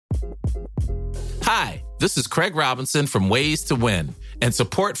Hi, this is Craig Robinson from Ways to Win, and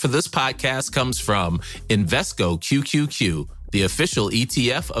support for this podcast comes from Invesco QQQ, the official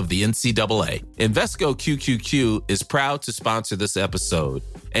ETF of the NCAA. Invesco QQQ is proud to sponsor this episode,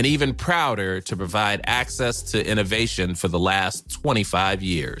 and even prouder to provide access to innovation for the last 25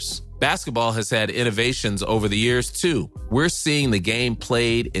 years. Basketball has had innovations over the years, too. We're seeing the game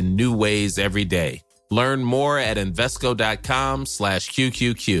played in new ways every day. Learn more at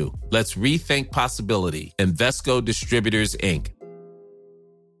Invesco.com/QQQ. Let's rethink possibility. Invesco Distributors, Inc.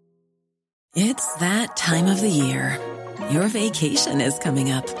 It's that time of the year. Your vacation is coming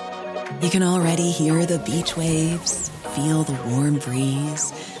up. You can already hear the beach waves, feel the warm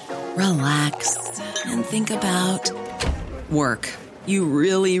breeze, relax, and think about work. You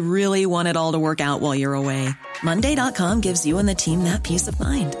really, really want it all to work out while you're away. Monday.com gives you and the team that peace of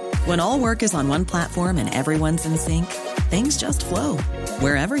mind. When all work is on one platform and everyone's in sync, things just flow.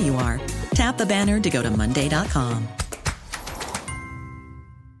 Wherever you are, tap the banner to go to Monday.com.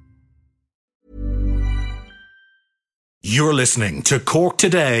 You're listening to Cork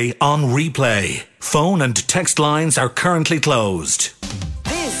Today on replay. Phone and text lines are currently closed.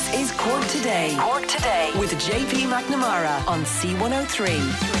 This is Cork Today. Cork Today with JP McNamara on C103.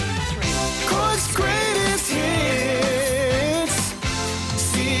 Cork's greatest hits,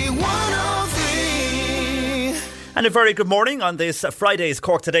 C103. And a very good morning on this Friday's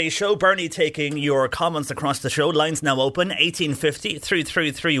Cork Today show. Bernie taking your comments across the show. Lines now open, 1850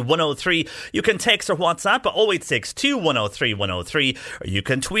 333 103. You can text or WhatsApp at 086 2103 103, or you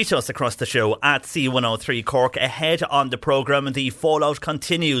can tweet us across the show at C103 Cork. Ahead on the programme, the fallout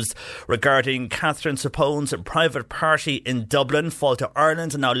continues regarding Catherine Sapone's private party in Dublin. Fáilte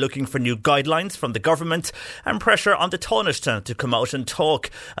Ireland are now looking for new guidelines from the government, and pressure on the Taoiseach to come out and talk.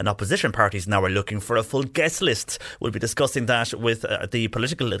 And opposition parties now are looking for a full guest list. We'll be discussing that with the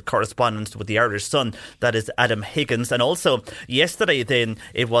political correspondent with the Irish Sun, that is Adam Higgins. And also, yesterday then,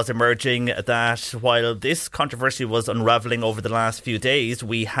 it was emerging that while this controversy was unravelling over the last few days,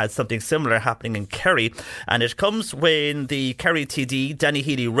 we had something similar happening in Kerry. And it comes when the Kerry TD, Danny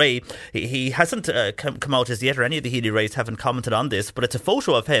Healy-Rae, he hasn't come out as yet, or any of the Healy-Raes haven't commented on this, but it's a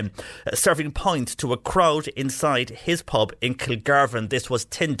photo of him serving pint to a crowd inside his pub in Kilgarvan. This was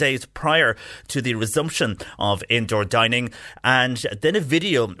 10 days prior to the resumption of indoor dining, and then a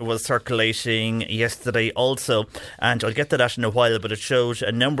video was circulating yesterday also, and I'll get to that in a while, but it showed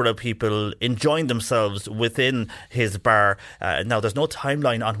a number of people enjoying themselves within his bar. Now there's no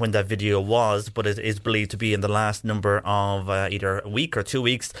timeline on when that video was, but it is believed to be in the last number of either a week or 2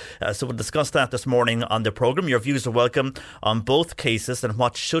 weeks, so we'll discuss that this morning on the programme. Your views are welcome on both cases and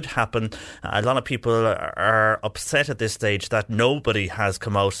what should happen. A lot of people are upset at this stage that nobody has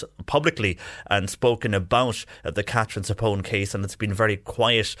come out publicly and spoken about the Catherine Sapone case, and it's been very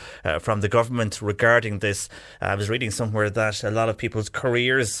quiet from the government regarding this. I was reading somewhere that a lot of people's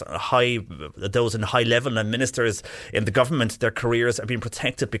careers, those in high level and ministers in the government, their careers are being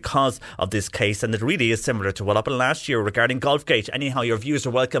protected because of this case, and it really is similar to what happened last year regarding Golfgate. Anyhow, your views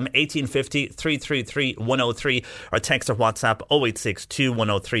are welcome, 1850 333 103, or text or WhatsApp 086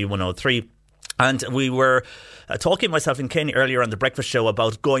 2103 103. And we were talking, myself and Kenny, earlier on the breakfast show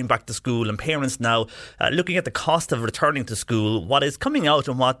about going back to school, and parents now looking at the cost of returning to school, what is coming out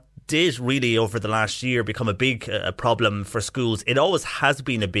and what did really over the last year become a big problem for schools. It always has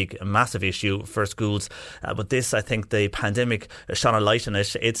been a massive issue for schools, but this, I think the pandemic shone a light on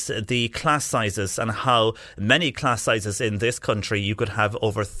it. It's the class sizes, and how many class sizes in this country. You could have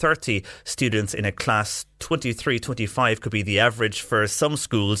over 30 students in a class. 23, 25 could be the average for some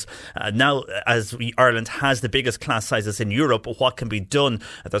schools. Now, as Ireland has the biggest class sizes in Europe, what can be done?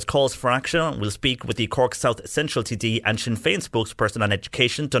 There's calls for action. We'll speak with the Cork South Central TD and Sinn Féin spokesperson on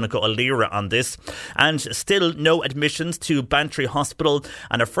education, Donncha O'Leary, on this. And still no admissions to Bantry Hospital.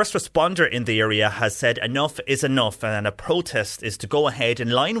 And a first responder in the area has said enough is enough, and a protest is to go ahead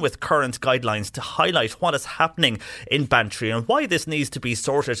in line with current guidelines to highlight what is happening in Bantry and why this needs to be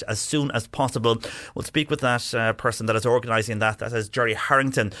sorted as soon as possible. We'll speak with that person that is organising that. That is Jerry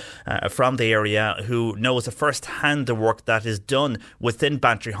Harrington from the area, who knows first-hand the work that is done within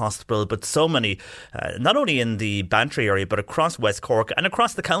Bantry Hospital, but so many, not only in the Bantry area, but across West Cork and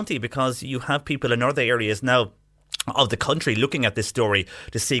across the county, because you have people in other areas now of the country looking at this story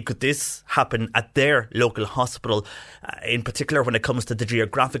to see could this happen at their local hospital, in particular when it comes to the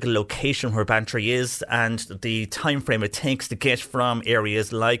geographical location where Bantry is and the time frame it takes to get from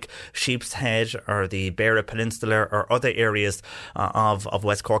areas like Sheep's Head or the Beara Peninsula or other areas of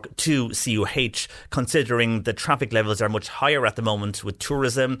West Cork to CUH, considering the traffic levels are much higher at the moment with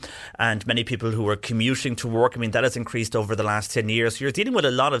tourism and many people who are commuting to work. I mean, that has increased over the last 10 years. So you're dealing with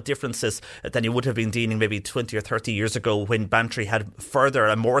a lot of differences than you would have been dealing maybe 20 or 30 years ago when Bantry had further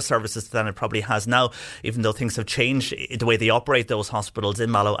and more services than it probably has now, even though things have changed the way they operate those hospitals in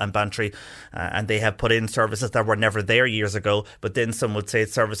Mallow and Bantry, and they have put in services that were never there years ago, but then some would say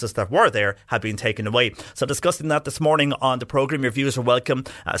services that were there have been taken away. So discussing that this morning on the programme. Your views are welcome.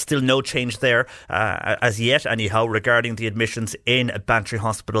 Still no change there as yet anyhow regarding the admissions in Bantry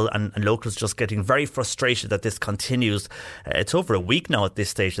Hospital, and locals just getting very frustrated that this continues. It's over a week now at this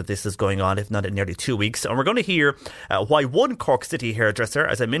stage that this is going on, if not nearly 2 weeks, and we're going to hear why one Cork City hairdresser,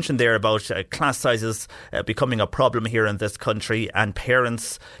 as I mentioned there about class sizes becoming a problem here in this country and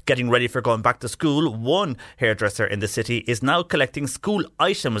parents getting ready for going back to school, one hairdresser in the city is now collecting school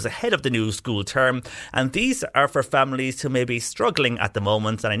items ahead of the new school term, and these are for families who may be struggling at the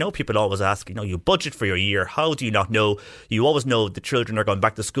moment. And I know people always ask, you budget for your year, how do you not know? You always know the children are going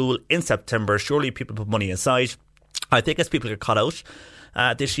back to school in September. Surely people put money aside. I think as people get caught out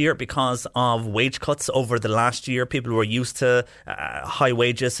this year because of wage cuts over the last year, people who were used to high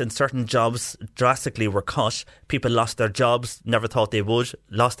wages in certain jobs drastically were cut. People lost their jobs, never thought they would,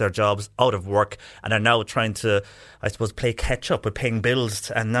 lost their jobs, out of work, and are now trying to, I suppose, play catch up with paying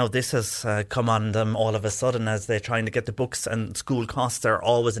bills. And now this has come on them all of a sudden as they're trying to get the books, and school costs are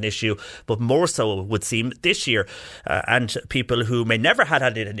always an issue, but more so it would seem this year. And people who may never had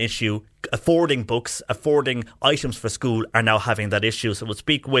an issue affording books, affording items for school are now having that issue. So we'll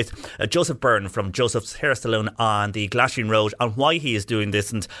speak with Joseph Byrne from Joseph's Hair Salon on the Glasheen Road on why he is doing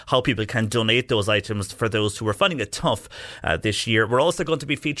this and how people can donate those items for those who are finding it tough this year. We're also going to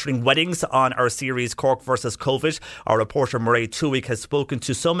be featuring weddings on our series Cork versus COVID. Our reporter Murray Tuig has spoken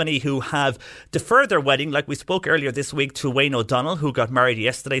to so many who have deferred their wedding, like we spoke earlier this week to Wayne O'Donnell, who got married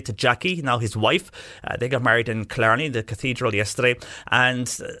yesterday to Jackie, now his wife. They got married in Killarney, the cathedral, yesterday, and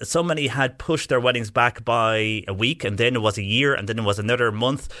so many had pushed their weddings back by a week, and then it was a year, and then it was another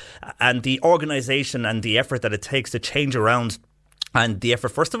month. And the organisation and the effort that it takes to change around, and the effort,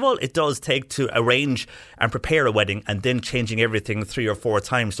 first of all, it does take to arrange and prepare a wedding, and then changing everything 3 or 4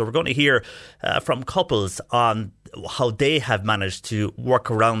 times. So we're going to hear from couples on how they have managed to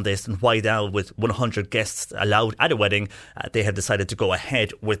work around this and why now, with 100 guests allowed at a wedding, they have decided to go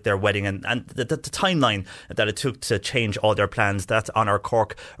ahead with their wedding, and the timeline that it took to change all their plans. That's on our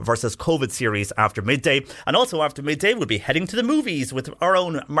Cork versus COVID series after midday. And also after midday, we'll be heading to the movies with our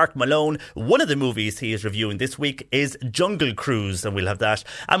own Mark Malone. One of the movies he is reviewing this week is Jungle Cruise, and we'll have that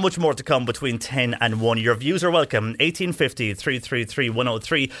and much more to come between 10 and 1. Your views are welcome. 1850 333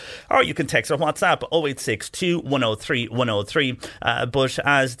 103, or you can text or WhatsApp 0862 103 103. But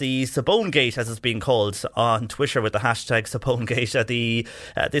as the Sabone Gate, as it's being called on Twitter with the hashtag Sabone Gate,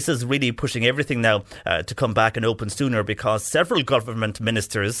 this is really pushing everything now to come back and open sooner, because several government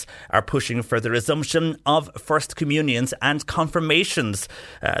ministers are pushing for the resumption of First Communions and confirmations.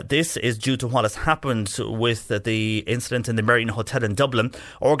 This is due to what has happened with the incident in the Marion Hotel in Dublin,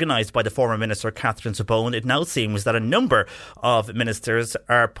 organised by the former Minister Catherine Sabone. It now seems that a number of ministers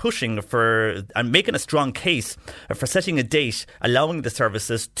are pushing for and making a strong case for setting a date allowing the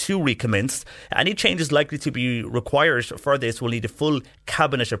services to recommence. Any changes likely to be required for this will need a full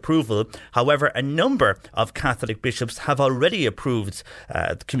cabinet approval. However, a number of Catholic bishops have already approved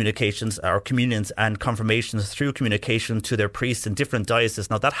communications or communions and confirmations through communication to their priests in different dioceses.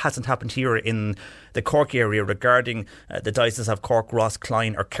 Now, that hasn't happened here in the Cork area regarding the diocese of Cork, Ross,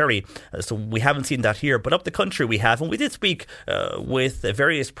 Clyne or Kerry. So we haven't seen that here, but up the country we have. And we did speak with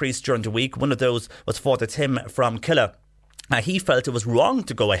various priests during the week. One of those was Father Tim from Killa. He felt it was wrong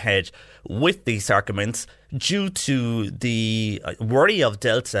to go ahead with these sacraments due to the worry of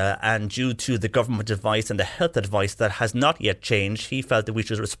Delta and due to the government advice and the health advice that has not yet changed. He felt that we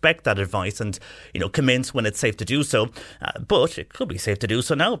should respect that advice and, commence when it's safe to do so. But it could be safe to do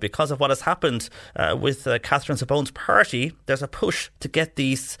so now because of what has happened with Catherine Sabone's party. There's a push to get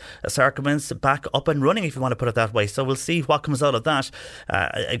these sacraments back up and running, if you want to put it that way. So we'll see what comes out of that.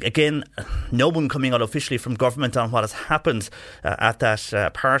 Again, no one coming out officially from government on what has happened at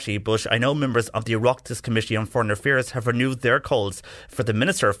that party, but I know members of the Oireachtas Commission Committee on Foreign Affairs have renewed their calls for the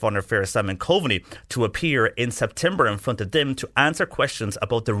Minister of Foreign Affairs, Simon Coveney, to appear in September in front of them to answer questions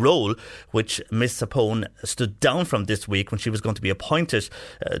about the role which Ms Sapone stood down from this week when she was going to be appointed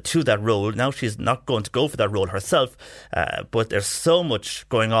to that role. Now she's not going to go for that role herself, but there's so much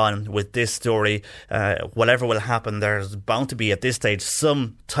going on with this story. Whatever will happen, there's bound to be at this stage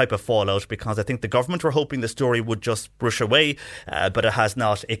some type of fallout, because I think the government were hoping the story would just brush away, but it has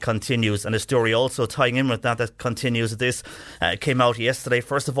not. It continues, and the story also tying in with that continues. This came out yesterday.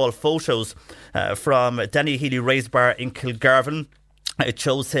 First of all, photos from Danny Healy-Rae's bar in Kilgarvan. It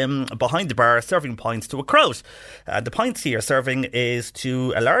shows him behind the bar serving pints to a crowd. The pints he is serving is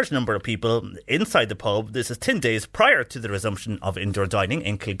to a large number of people inside the pub. This is 10 days prior to the resumption of indoor dining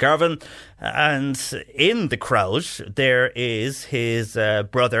in Kilgarvan. And in the crowd, there is his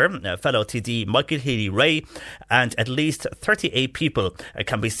brother, fellow TD Michael Healy-Rae, and at least 38 people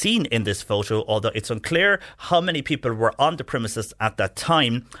can be seen in this photo, although it's unclear how many people were on the premises at that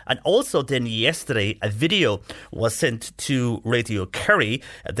time. And also then yesterday, a video was sent to Radio Kerry.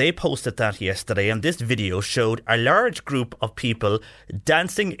 They posted that yesterday, and this video showed a large group of people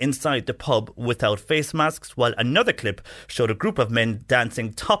dancing inside the pub without face masks, while another clip showed a group of men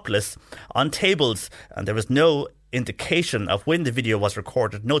dancing topless on tables, and there was no indication of when the video was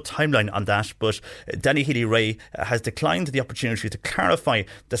recorded, no timeline on that, but Danny Healy-Rae has declined the opportunity to clarify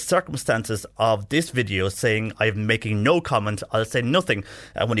the circumstances of this video, saying, "I'm making no comment, I'll say nothing,"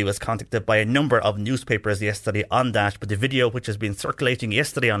 when he was contacted by a number of newspapers yesterday on that. But the video, which has been circulating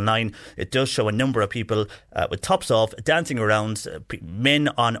yesterday online, it does show a number of people with tops off, dancing around, men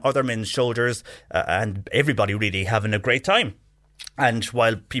on other men's shoulders, and everybody really having a great time. And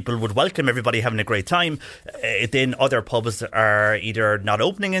while people would welcome everybody having a great time, then other pubs are either not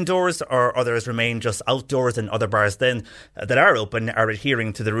opening indoors, or others remain just outdoors, and other bars then that are open are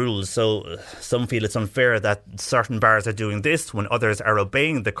adhering to the rules. So some feel it's unfair that certain bars are doing this when others are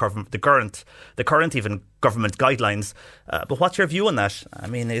obeying the current even government guidelines. But what's your view on that? I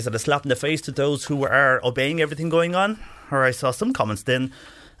mean, is it a slap in the face to those who are obeying everything going on? Or I saw some comments then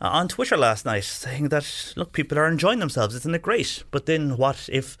on Twitter last night saying that, look, people are enjoying themselves, isn't it great? But then what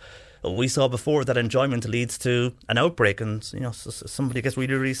if we saw before that enjoyment leads to an outbreak and somebody gets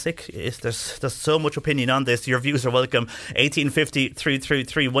really, really sick? There's so much opinion on this. Your views are welcome. 1850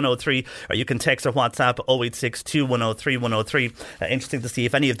 333 103, or you can text or WhatsApp 0862 103 103. Interesting to see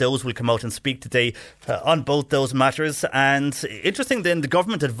if any of those will come out and speak today on both those matters. And interesting then, the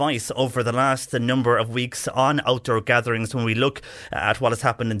government advice over the last number of weeks on outdoor gatherings. When we look at what has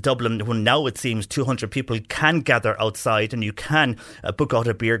happened in Dublin, when now it seems 200 people can gather outside, and you can book out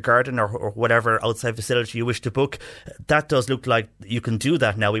a beer garden or whatever outside facility you wish to book. That does look like you can do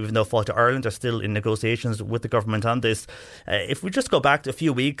that now, even though Fáilte Ireland are still in negotiations with the government on this. If we just go back to a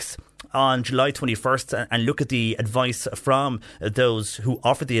few weeks, on July 21st and look at the advice from those who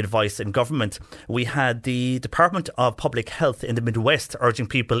offered the advice in government, we had the Department of Public Health in the Midwest urging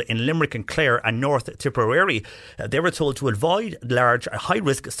people in Limerick and Clare and North Tipperary. They were told to avoid large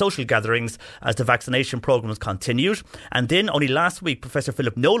high-risk social gatherings as the vaccination programmes continued. And then only last week, Professor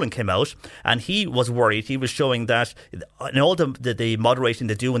Philip Nolan came out and he was worried. He was showing that in all the moderating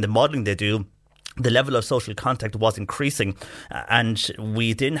they do and the modelling they do, the level of social contact was increasing. And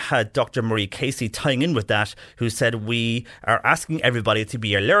we then had Dr. Marie Casey tying in with that, who said we are asking everybody to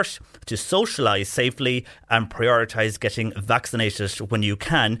be alert, to socialise safely and prioritise getting vaccinated when you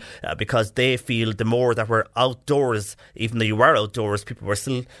can, because they feel the more that we're outdoors, even though you are outdoors, people were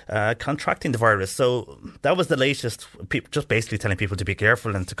still contracting the virus. So that was the latest, just basically telling people to be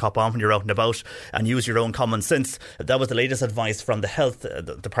careful and to cop on when you're out and about and use your own common sense. That was the latest advice from the health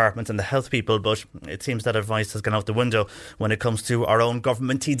department and the health people, but it seems that advice has gone out the window when it comes to our own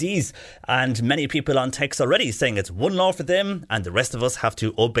government TDs. And many people on text already saying it's one law for them and the rest of us have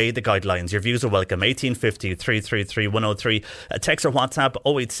to obey the guidelines. Your views are welcome. 1850 333 103. Text or WhatsApp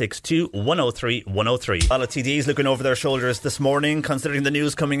 0862 103 103. A lot of TDs looking over their shoulders this morning, considering the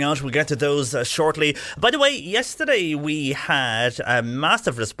news coming out. We'll get to those shortly. By the way, yesterday we had a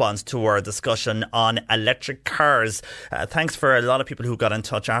massive response to our discussion on electric cars. Thanks for a lot of people who got in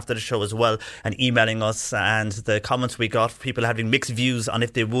touch after the show as well and emailing us, and the comments we got, people having mixed views on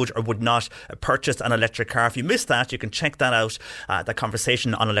if they would or would not purchase an electric car. If you missed that, you can check that out, the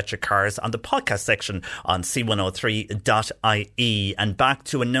conversation on electric cars, on the podcast section on c103.ie. And back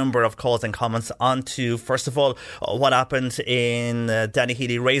to a number of calls and comments on to, first of all, what happened in Danny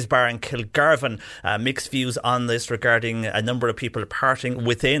Healy-Rae's bar in Kilgarvan. Mixed views on this regarding a number of people partying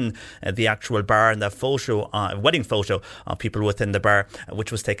within the actual bar, and that photo, wedding photo of people within the bar,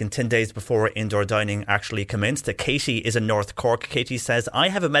 which was taken 10 days before indoor dining actually commenced. Katie is in North Cork. Katie says, I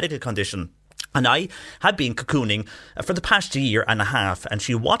have a medical condition And I had been cocooning for the past year and a half, and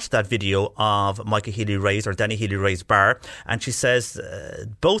she watched that video of Michael Healy-Rae's or Danny Healy-Rae's bar, and she says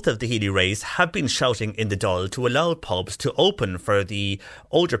both of the Healy-Rae's have been shouting in the Dáil to allow pubs to open for the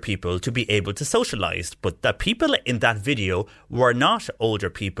older people to be able to socialise, but the people in that video were not older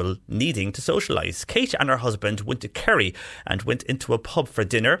people needing to socialise. Kate and her husband went to Kerry and went into a pub for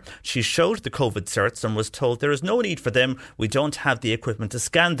dinner. She showed the COVID certs and was told there is no need for them, we don't have the equipment to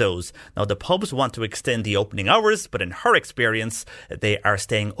scan those. Now the pub want to extend the opening hours, but in her experience they are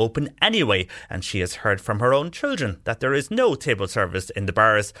staying open anyway, and she has heard from her own children that there is no table service in the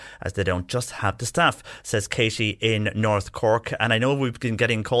bars as they don't just have the staff, says Katie in North Cork. And I know we've been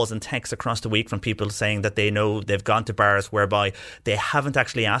getting calls and texts across the week from people saying that they know they've gone to bars whereby they haven't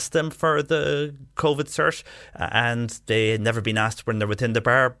actually asked them for the COVID cert and they had never been asked when they're within the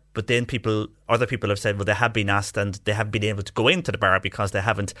bar. But then other people have said, well, they have been asked and they haven't been able to go into the bar because they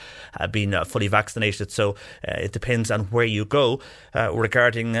haven't been fully vaccinated. So it depends on where you go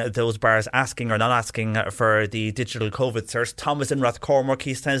regarding those bars asking or not asking for the digital COVID cert. Thomas in Rathcormac,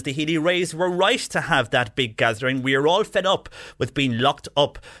 he says the Healy-Rae's were right to have that big gathering. We are all fed up with being locked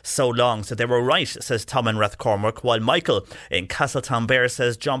up so long. So they were right, says Tom in Rathcormac. While Michael in Castletownbere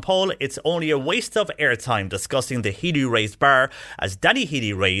says, John Paul, it's only a waste of airtime discussing the Healy-Rae's bar, as Danny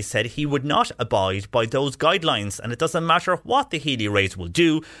Healy-Rae said he would not abide by those guidelines, and it doesn't matter what the Healy-Rae's will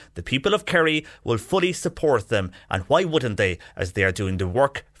do, the people of Kerry will fully support them, and why wouldn't they, as they are doing the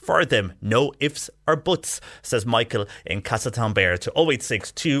work for them. No ifs or buts, says Michael in Castletownbere to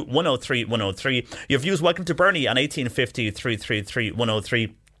 0862 103 103. Your views welcome to Bernie on 1850 333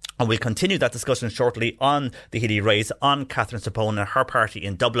 103. And we'll continue that discussion shortly on the Healy-Rae's, on Catherine Sapone and her party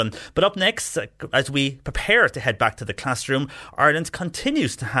in Dublin. But up next, as we prepare to head back to the classroom, Ireland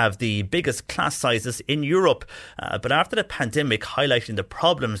continues to have the biggest class sizes in Europe. But after the pandemic highlighting the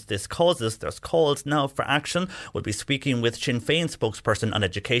problems this causes, there's calls now for action. We'll be speaking with Sinn Féin spokesperson on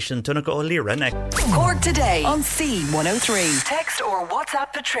education, Donegal O'Leary, next. Cork Today on C103. Text or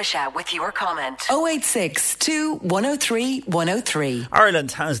WhatsApp Patricia with your comment. 0862 103 103.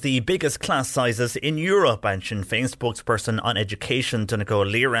 Ireland has the biggest class sizes in Europe, and Sinn Féin spokesperson on education, Donegal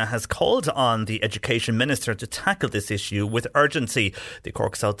O'Leary, has called on the Education Minister to tackle this issue with urgency. The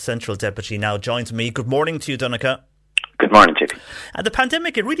Cork South Central Deputy now joins me. Good morning to you, Donegal. Good morning, Chick. And the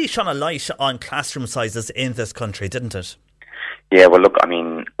pandemic, it really shone a light on classroom sizes in this country, didn't it? Yeah, well, look, I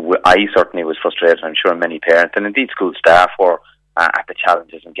mean, I certainly was frustrated. I'm sure many parents and indeed school staff were at the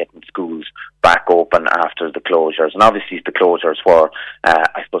challenges in getting schools back open after the closures. And obviously the closures were,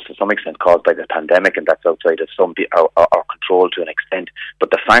 I suppose, to some extent caused by the pandemic, and that's outside of our control to an extent.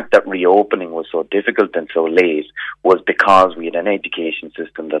 But the fact that reopening was so difficult and so late was because we had an education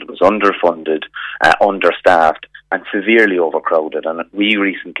system that was underfunded, understaffed, and severely overcrowded. And we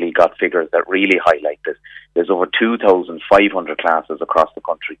recently got figures that really highlight this. There's over 2,500 classes across the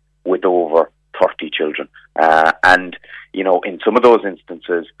country with over 30 children. And, you know, in some of those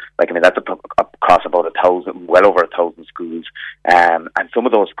instances, like, I mean, that's across about 1,000, well over 1,000 schools. And some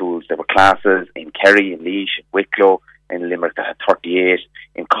of those schools, there were classes in Kerry, in Laois, in Wicklow, in Limerick that had 38.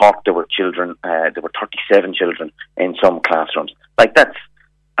 In Cork, there were 37 children in some classrooms. Like, that's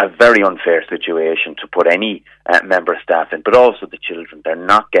a very unfair situation to put any member of staff in, but also the children. They're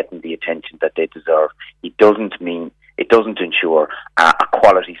not getting the attention that they deserve. It doesn't ensure a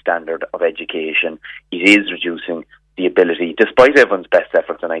quality standard of education. It is reducing the ability, despite everyone's best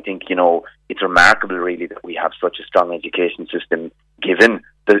efforts. And I think, you know, it's remarkable really that we have such a strong education system given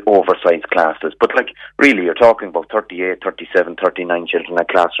the oversized classes. But like, really, you're talking about 38, 37, 39 children in a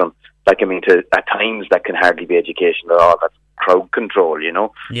classroom. Like, I mean, at times that can hardly be education at all. That's crowd control, you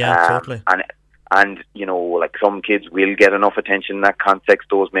know. Yeah, totally. And you know, like, some kids will get enough attention in that context,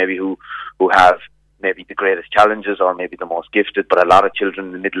 those maybe who have maybe the greatest challenges or maybe the most gifted, but a lot of children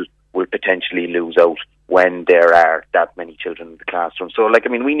in the middle will potentially lose out when there are that many children in the classroom. So, like, I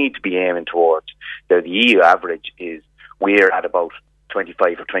mean, we need to be aiming towards the EU average is we're at about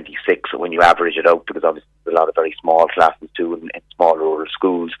 25 or 26 when you average it out, because obviously there's a lot of very small classes too in small rural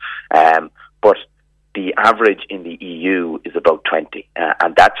schools. But the average in the EU is about 20,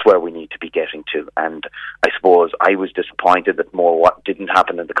 and that's where we need to be getting to. And I suppose I was disappointed that what didn't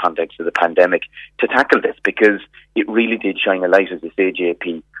happen in the context of the pandemic to tackle this, because it really did shine a light, as you say,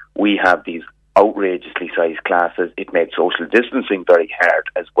 JP. We have these outrageously sized classes. It made social distancing very hard,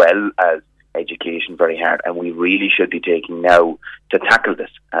 as well as education very hard, and we really should be taking now to tackle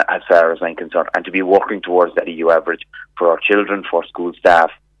this, as far as I'm concerned, and to be working towards that EU average for our children, for school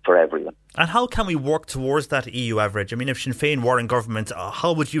staff, for everyone. And how can we work towards that EU average? I mean, if Sinn Féin were in government,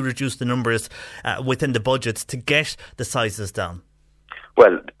 how would you reduce the numbers within the budgets to get the sizes down?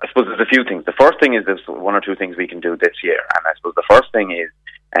 Well, I suppose there's a few things. The first thing is there's one or two things we can do this year. And I suppose the first thing is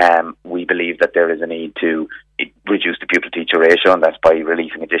we believe that there is a need to reduce the pupil-teacher ratio, and that's by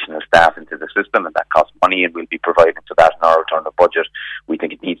releasing additional staff into the system, and that costs money, and we'll be providing to that in our return of budget. We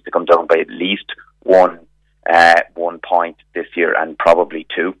think it needs to come down by at least 1 point this year, and probably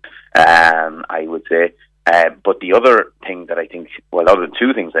 2, I would say. But the other thing that I think, well, other than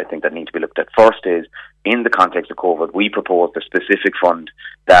 2 things I think that need to be looked at. First is, in the context of COVID, we proposed a specific fund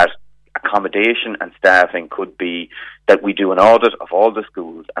that accommodation and staffing could be that we do an audit of all the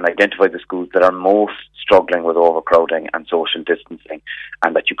schools and identify the schools that are most struggling with overcrowding and social distancing,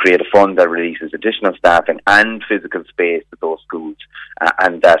 and that you create a fund that releases additional staffing and physical space to those schools,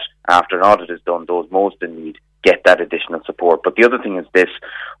 and that after an audit is done, those most in need get that additional support. But the other thing is this: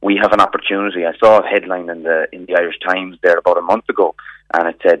 we have an opportunity. I saw a headline in the Irish Times there about a month ago, and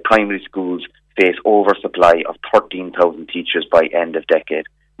it said primary schools face oversupply of 13,000 teachers by end of decade.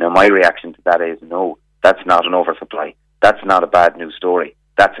 Now, my reaction to that is, no, that's not an oversupply. That's not a bad news story.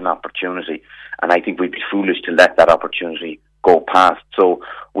 That's an opportunity. And I think we'd be foolish to let that opportunity go past. So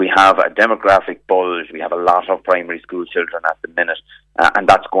we have a demographic bulge. We have a lot of primary school children at the minute, and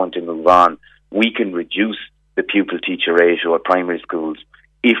that's going to move on. We can reduce the pupil-teacher ratio at primary schools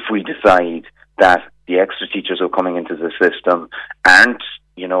if we decide that the extra teachers who are coming into the system aren't,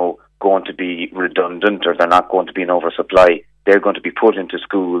 going to be redundant, or they're not going to be an oversupply. They're going to be put into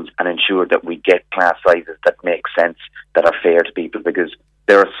schools and ensure that we get class sizes that make sense, that are fair to people, because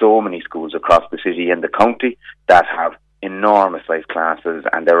there are so many schools across the city and the county that have enormous sized classes,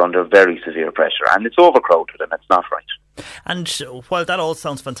 and they're under very severe pressure, and it's overcrowded, and it's not right. And while that all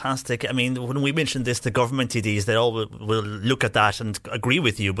sounds fantastic, I mean, when we mentioned this, the government TDs, they all will look at that and agree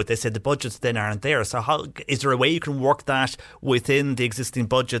with you, but they said the budgets then aren't there. So how is there a way you can work that within the existing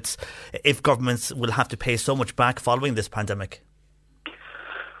budgets if governments will have to pay so much back following this pandemic?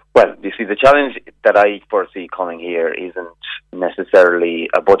 Well, you see, the challenge that I foresee coming here isn't necessarily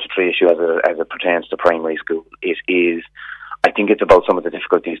a budgetary issue as it pertains to primary school. It is, I think it's about some of the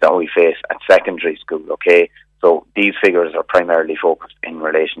difficulties that we face at secondary school, okay? So these figures are primarily focused in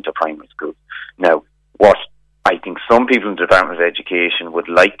relation to primary school. Now, what I think some people in the Department of Education would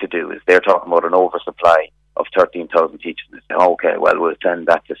like to do is they're talking about an oversupply of 13,000 teachers. They say, okay, well, we'll send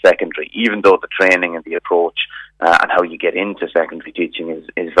that to secondary, even though the training and the approach and how you get into secondary teaching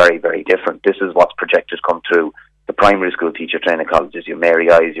is very, very different. This is what's projected to come through the primary school teacher training colleges, your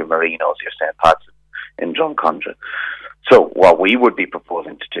Mary I's, your Marinos, your St. Pat's in Drumcondra. So what we would be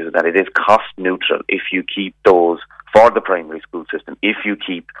proposing to do, that it is cost neutral if you keep those for the primary school system, if you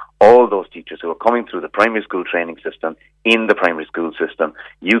keep all those teachers who are coming through the primary school training system in the primary school system,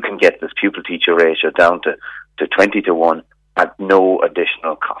 you can get this pupil-teacher ratio down to 20 to 1 at no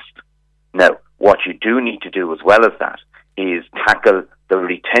additional cost. Now, what you do need to do as well as that is tackle the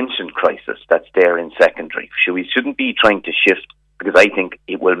retention crisis that's there in secondary. So we shouldn't be trying to shift, because I think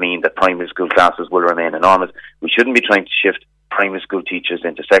it will mean that primary school classes will remain enormous. We shouldn't be trying to shift primary school teachers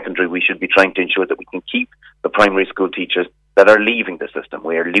into secondary. We should be trying to ensure that we can keep the primary school teachers that are leaving the system.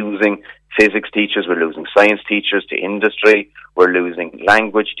 We are losing physics teachers, we're losing science teachers to industry, we're losing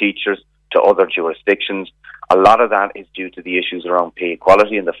language teachers to other jurisdictions. A lot of that is due to the issues around pay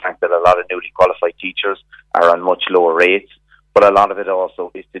equality and the fact that a lot of newly qualified teachers are on much lower rates. But a lot of it also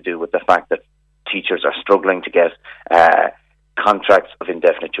is to do with the fact that teachers are struggling to get contracts of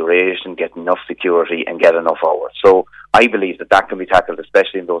indefinite duration, get enough security and get enough hours. So I believe that can be tackled,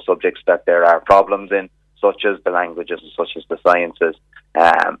 especially in those subjects that there are problems in, such as the languages and such as the sciences,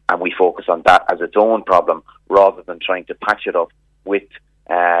 and we focus on that as its own problem rather than trying to patch it up with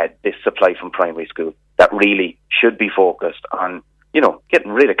this supply from primary school that really should be focused on,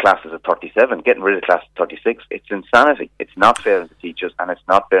 getting rid of classes at 37, getting rid of classes at 36. It's insanity. It's not fair on the teachers and it's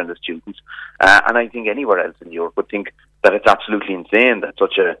not fair on the students. And I think anywhere else in Europe would think that it's absolutely insane that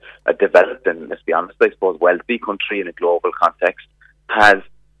such a developed and, let's be honest, I suppose, wealthy country in a global context has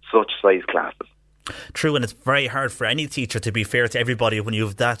such size classes. True, and it's very hard for any teacher to be fair to everybody when you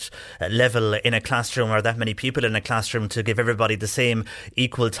have that level in a classroom or that many people in a classroom to give everybody the same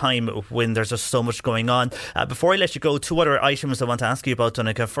equal time when there's just so much going on. Before I let you go, 2 other items I want to ask you about,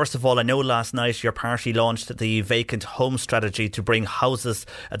 Donncha. First of all, I know last night your party launched the vacant home strategy to bring houses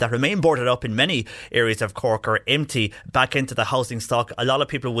that remain boarded up in many areas of Cork or empty back into the housing stock. A lot of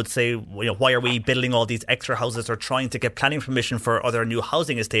people would say, why are we building all these extra houses or trying to get planning permission for other new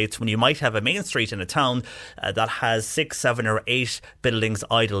housing estates when you might have a main street in a town that has 6, 7 or 8 buildings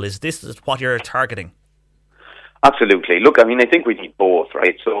idle? Is this what you're targeting? Absolutely. Look, I think we need both,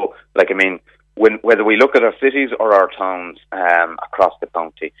 right? So, whether we look at our cities or our towns across the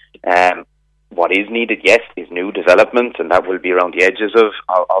county, what is needed, yes, is new development, and that will be around the edges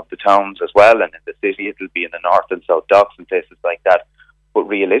of the towns as well, and in the city it will be in the north and south docks and places like that. But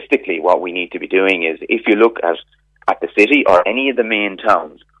realistically, what we need to be doing is, if you look at the city or any of the main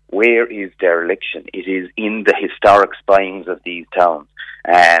towns, where is dereliction? It is in the historic spines of these towns.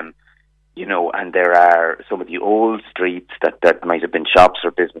 And there are some of the old streets that might have been shops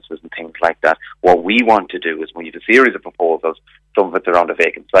or businesses and things like that. What we want to do is we have a series of proposals. Some of it's around a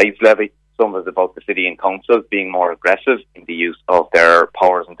vacant sites levy. Some of it's about the city and councils being more aggressive in the use of their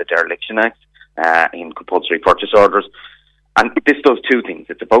powers in the Dereliction Act, in compulsory purchase orders. And this does two things.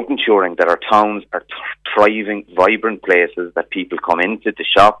 It's about ensuring that our towns are thriving, vibrant places that people come into to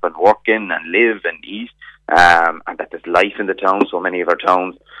shop and work in and live and eat, and that there's life in the town. So many of our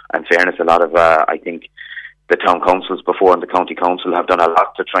towns, in fairness, a lot of, I think, the town councils before and the county council have done a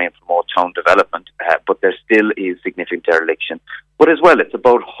lot to try and promote town development, but there still is significant dereliction. But as well, it's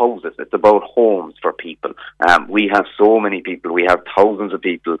about houses, it's about homes for people. We have so many people, we have thousands of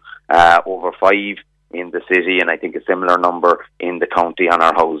people, over 5 in the city, and I think a similar number in the county on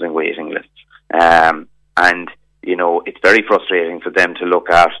our housing waiting lists. And, it's very frustrating for them to look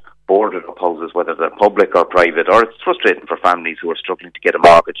at boarded up houses, whether they're public or private, or it's frustrating for families who are struggling to get a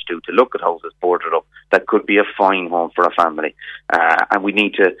mortgage to look at houses boarded up that could be a fine home for a family. And we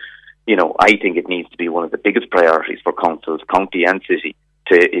need to, I think it needs to be one of the biggest priorities for councils, county and city,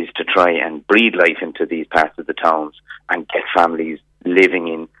 is to try and breathe life into these parts of the towns and get families living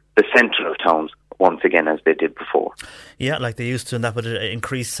in the centre of towns once again as they did before. Yeah, like they used to, and that would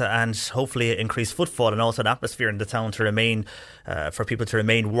increase and hopefully increase footfall and also an atmosphere in the town to remain, for people to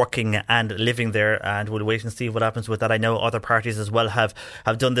remain working and living there, and we'll wait and see what happens with that. I know other parties as well have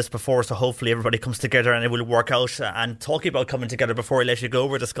done this before, so hopefully everybody comes together and it will work out. And talking about coming together, before I let you go,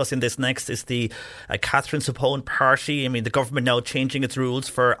 we're discussing this next, is the Catherine Zappone party. I mean, the government now changing its rules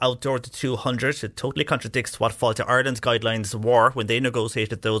for outdoor to 200. It totally contradicts what Fáilte Ireland's guidelines were when they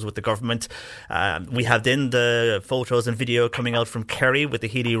negotiated those with the government. We have then the photos and video coming out from Kerry with the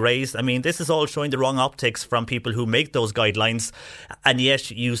Healy raised. I mean, this is all showing the wrong optics from people who make those guidelines. And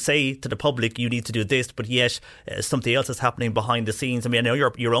yet you say to the public, you need to do this, but yet something else is happening behind the scenes. I mean, I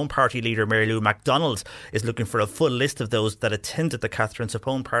know your own party leader, Mary Lou MacDonald, is looking for a full list of those that attended the Catherine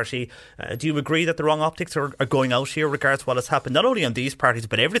Zappone party. Do you agree that the wrong optics are going out here regards what has happened, not only on these parties,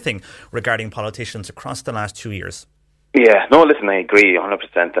 but everything regarding politicians across the last 2 years? Yeah, no, listen, I agree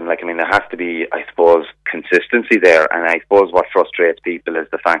 100%. And there has to be, I suppose, consistency there. And I suppose what frustrates people is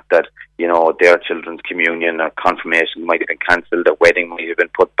the fact that, their children's communion or confirmation might have been cancelled, a wedding might have been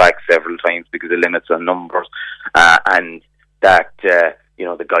put back several times because of limits on numbers, and that, the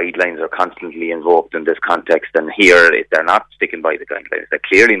guidelines are constantly invoked in this context. And here, they're not sticking by the guidelines. They're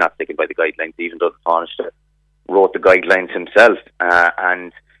clearly not sticking by the guidelines, even though the Taoiseach wrote the guidelines himself.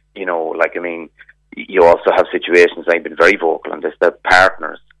 You also have situations, I've been very vocal on this, that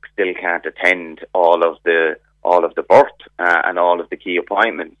partners still can't attend all of the birth and all of the key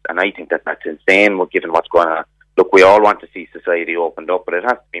appointments, and I think that that's insane given what's going on. Look, we all want to see society opened up, but it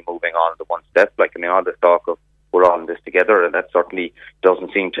has to be moving on to one step. All this talk of we're all in this together, and that certainly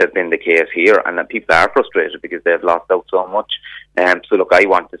doesn't seem to have been the case here, and that people are frustrated because they've lost out so much. So look, I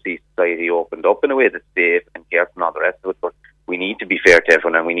want to see society opened up in a way that's safe and careful and all the rest of it, but we need to be fair to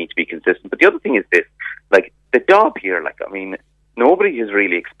everyone and we need to be consistent. But the other thing is this, the job here, nobody has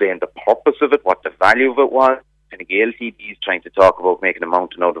really explained the purpose of it, what the value of it was. And the LTD is trying to talk about making a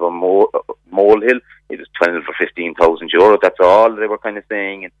mountain out of a molehill. It was 12 or 15,000 euro. That's all they were kind of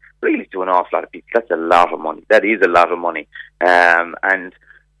saying. And really to an awful lot of people, that's a lot of money. That is a lot of money. And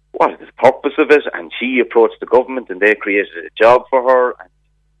what is the purpose of it? And she approached the government and they created a job for her. And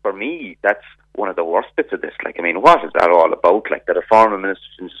for me, that's one of the worst bits of this. What is that all about? That a former minister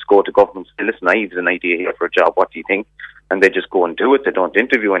can just go to government and say, listen, I have an idea here for a job, what do you think? And they just go and do it. They don't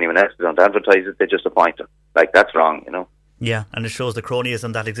interview anyone else, they don't advertise it, they just appoint them. That's wrong, Yeah, and it shows the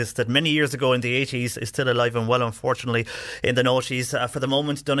cronyism that existed many years ago in the 80s is still alive and well, unfortunately, in the noughties. For the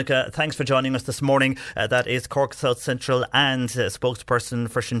moment, Donncha, thanks for joining us this morning. That is Cork South Central and spokesperson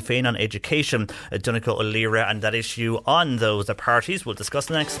for Sinn Féin on education, Donncha O'Leary, and that issue on those parties we'll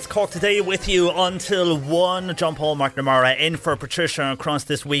discuss next. It's Cork Today with you until 1. John Paul McNamara in for Patricia across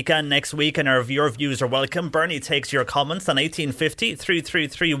this week and next week, and your views are welcome. Bernie takes your comments on 1850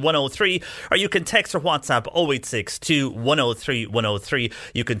 333 103, or you can text or WhatsApp 0862 103 103.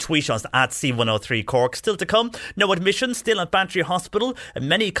 You can tweet us at C103 Cork. Still to come, no admission still at Bantry Hospital.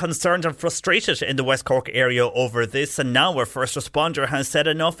 Many concerned and frustrated in the West Cork area over this, and now our first responder has said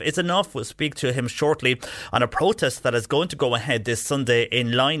enough is enough. We'll speak to him shortly on a protest that is going to go ahead this Sunday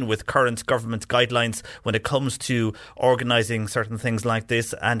in line with current government guidelines when it comes to organising certain things like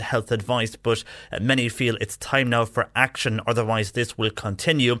this and health advice, but many feel it's time now for action, otherwise this will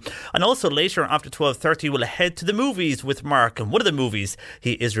continue. And also later after 12:30 we'll head to the movies with Mark, and one of the movies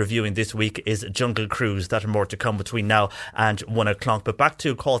he is reviewing this week is Jungle Cruise. That and more to come between now and 1 o'clock. But back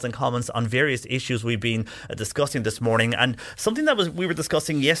to calls and comments on various issues we've been discussing this morning, and something that we were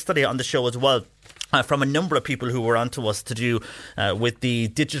discussing yesterday on the show as well. From a number of people who were on to us to do with the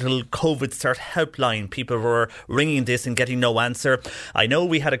digital COVID cert helpline. People were ringing this and getting no answer. I know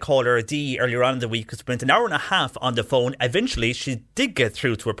we had a caller, Dee, earlier on in the week who spent an hour and a half on the phone. Eventually she did get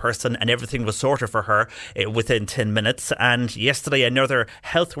through to a person and everything was sorted for her within 10 minutes. And yesterday another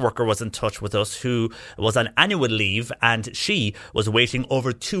health worker was in touch with us who was on annual leave, and she was waiting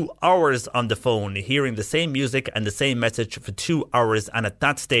over 2 hours on the phone, hearing the same music and the same message for 2 hours. And at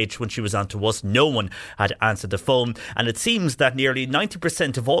that stage when she was on to us, no one had answered the phone, and it seems that nearly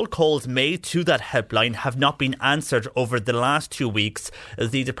 90% of all calls made to that helpline have not been answered over the last 2 weeks.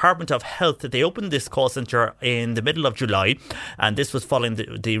 The Department of Health, they opened this call centre in the middle of July, and this was following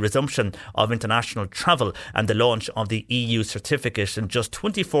the resumption of international travel and the launch of the EU certificate. And just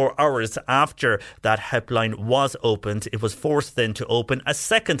 24 hours after that helpline was opened, it was forced then to open a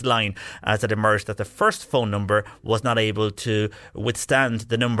second line as it emerged that the first phone number was not able to withstand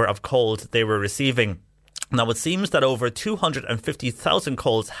the number of calls they were receiving. Now, it seems that over 250,000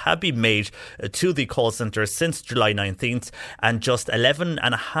 calls have been made to the call centre since July 19th, and just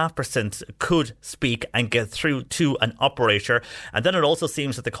 11.5% could speak and get through to an operator. And then it also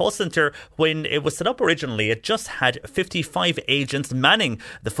seems that the call centre, when it was set up originally, it just had 55 agents manning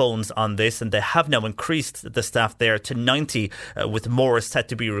the phones on this, and they have now increased the staff there to 90, with more set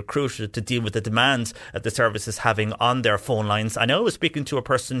to be recruited to deal with the demand that the service is having on their phone lines. I know I was speaking to a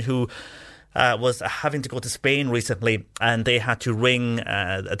person who was having to go to Spain recently, and they had to ring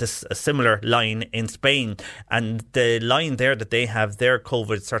a similar line in Spain, and the line there that they have, their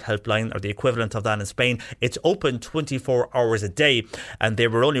COVID cert helpline, or the equivalent of that in Spain, it's open 24 hours a day, and they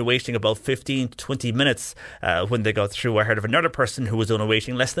were only waiting about 15 to 20 minutes when they got through. I heard of another person who was only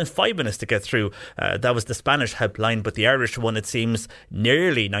waiting less than 5 minutes to get through. That was the Spanish helpline, but the Irish one, it seems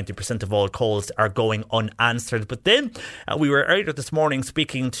nearly 90% of all calls are going unanswered. But then we were earlier this morning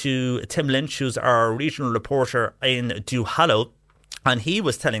speaking to Tim Lynch, who's our regional reporter in Duhallow, and he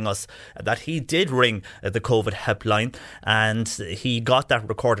was telling us that he did ring the COVID helpline, and he got that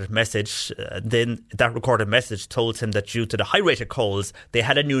recorded message. Then that recorded message told him that due to the high rate of calls, they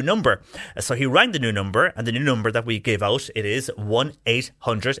had a new number. So he rang the new number, and the new number that we gave out, it is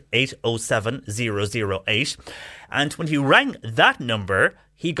 1-800-807-008. And when he rang that number,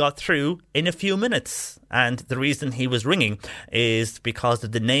 he got through in a few minutes. And the reason he was ringing is because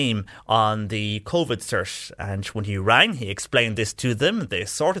of the name on the COVID cert. And when he rang, he explained this to them. They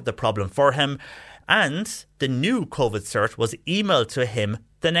sorted the problem for him. And the new COVID cert was emailed to him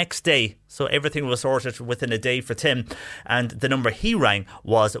the next day. So everything was sorted within a day for Tim. And the number he rang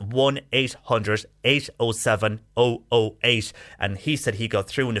was 1-800-807-008. And he said he got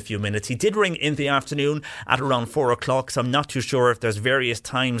through in a few minutes. He did ring in the afternoon at around 4 o'clock. So I'm not too sure if there's various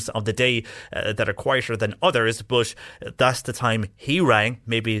times of the day that are quieter than others. But that's the time he rang.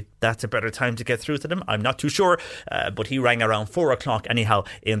 Maybe that's a better time to get through to them. I'm not too sure. But he rang around 4 o'clock anyhow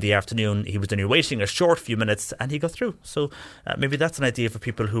in the afternoon. He was only waiting a short few minutes and he got through. So maybe that's an idea for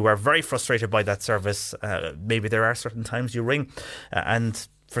people who are very frustrated by that service. Maybe there are certain times you ring and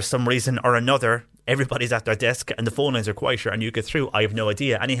for some reason or another everybody's at their desk and the phone lines are quieter and you get through. I have no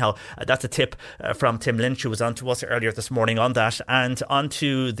idea. Anyhow, that's a tip from Tim Lynch, who was on to us earlier this morning on that. And on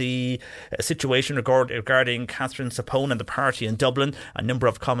to the situation regarding Catherine Sapone and the party in Dublin. A number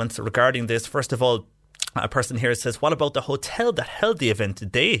of comments regarding this. First of all, a person here says, what about the hotel that held the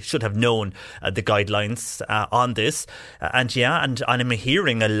event? They should have known the guidelines on this. And I'm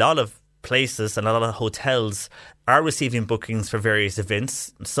hearing a lot of places and a lot of hotels are receiving bookings for various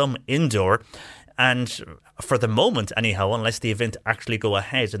events, some indoor. And for the moment, anyhow, unless the event actually go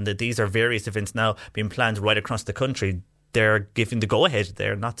ahead, and these are various events now being planned right across the country, they're giving the go-ahead.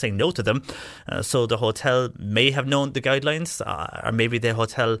 They're not saying no to them. So the hotel may have known the guidelines, or maybe the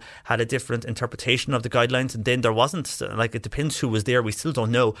hotel had a different interpretation of the guidelines, and then there wasn't. Like, it depends who was there. We still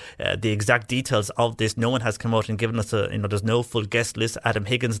don't know the exact details of this. No one has come out and given us there's no full guest list. Adam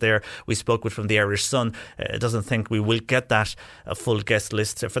Higgins there, we spoke with from the Irish Sun, doesn't think we will get that full guest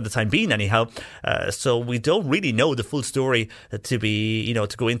list for the time being anyhow. So we don't really know the full story to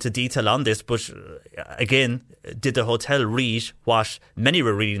go into detail on this. But again, did the hotel read what many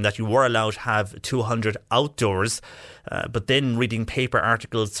were reading, that you were allowed to have 200 outdoors? But then reading paper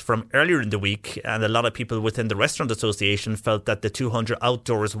articles from earlier in the week, and a lot of people within the Restaurant Association felt that the 200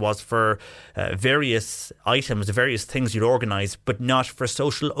 outdoors was for various items, various things you'd organise, but not for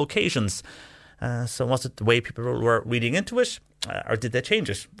social occasions. So was it the way people were reading into it, or did they change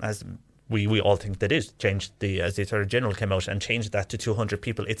it? As we all think they did change, as the Attorney General came out and changed that to 200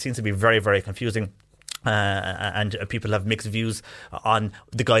 people. It seems to be very, very confusing. And people have mixed views on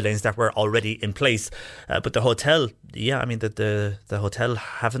the guidelines that were already in place. But the hotel, the hotel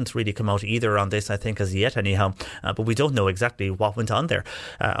haven't really come out either on this, I think, as yet anyhow. But we don't know exactly what went on there.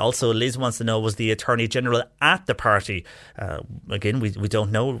 Also, Liz wants to know, was the Attorney General at the party? Again, we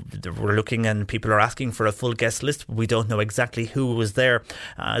don't know. We're looking and people are asking for a full guest list. But we don't know exactly who was there.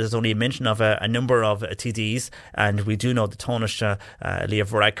 There's only a mention of a number of TDs, and we do know that Taoiseach Leah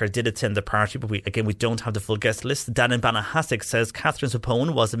Varadkar did attend the party, but we don't have the full guest list. Dan in Banahasig says Catherine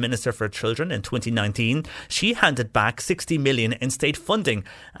Zappone was the Minister for Children in 2019. She handed back 60 million in state funding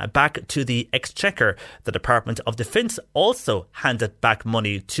back to the Exchequer. The Department of Defence also handed back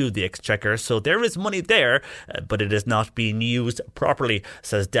money to the Exchequer. So there is money there, but it is not being used properly,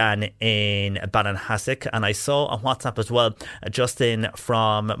 says Dan in Banahasig. And I saw on WhatsApp as well, just in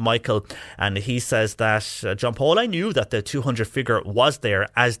from Michael, and he says that John Paul, I knew that the 200 figure was there,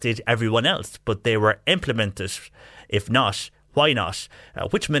 as did everyone else, but they were implemented. If not, why not?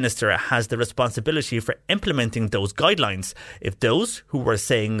 Which minister has the responsibility for implementing those guidelines? If those who were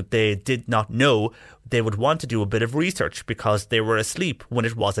saying they did not know, they would want to do a bit of research because they were asleep when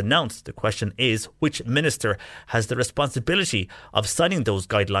it was announced. The question is, which minister has the responsibility of signing those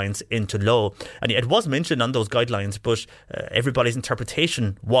guidelines into law? And it was mentioned on those guidelines, but everybody's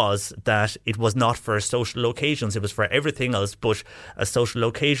interpretation was that it was not for social occasions. It was for everything else but a social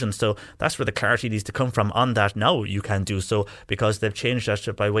occasion. So that's where the clarity needs to come from on that. Now you can do so because they've changed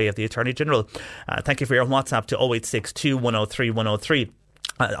that by way of the Attorney General. Thank you for your WhatsApp to 0862 103 103.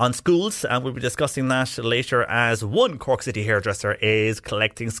 On schools, and we'll be discussing that later, as one Cork City hairdresser is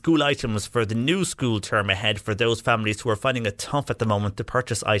collecting school items for the new school term ahead for those families who are finding it tough at the moment to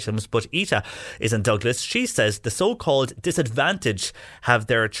purchase items. But Ita is in Douglas. She says the so-called disadvantaged have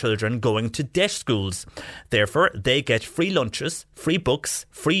their children going to debt schools. Therefore, they get free lunches, free books,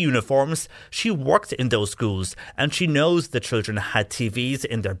 free uniforms. She worked in those schools and she knows the children had TVs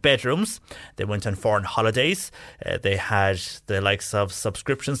in their bedrooms. They went on foreign holidays. They had the likes of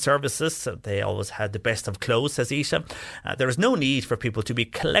subscription services. They always had the best of clothes, says Isha. There is no need for people to be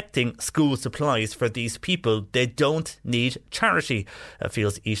collecting school supplies for these people. They don't need charity,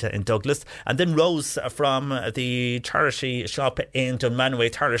 feels Isha in Douglas. And then Rose from the charity shop in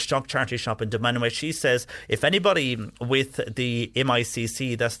Dunmanway, Taoiseach charity shop in Dunmanway, she says if anybody with the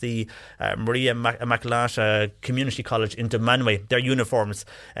MICC, that's the Maria Immaculata Community College in Dunmanway, their uniforms,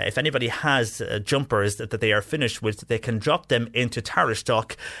 if anybody has jumpers that they are finished with, they can drop them into Taoiseach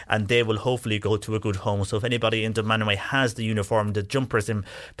and they will hopefully go to a good home. So if anybody in Dunmanway has the uniform, the jumpers in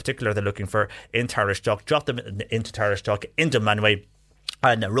particular they're looking for in Taoiseach, drop them into Taoiseach in Dunmanway.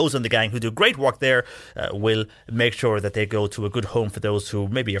 And Rose and the gang, who do great work there, will make sure that they go to a good home for those who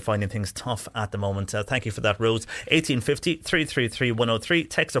maybe are finding things tough at the moment. Thank you for that, Rose. 1850 333 103.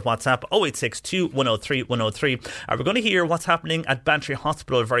 Text or WhatsApp 0862 103 103. We're going to hear what's happening at Bantry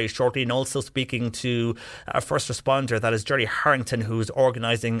Hospital very shortly, and also speaking to a first responder, that is Jerry Harrington, who's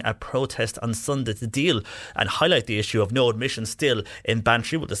organising a protest on Sunday to deal and highlight the issue of no admission still in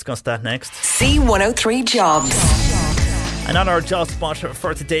Bantry. We'll discuss that next. C103 Jobs. And on our job spot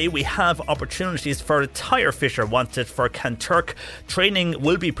for today, we have opportunities for a tyre fitter wanted for Kanturk. Training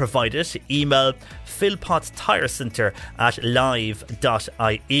will be provided. Email Philpotts Tyre Centre at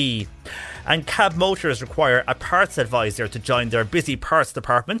live.ie. And Cab Motors require a parts advisor to join their busy parts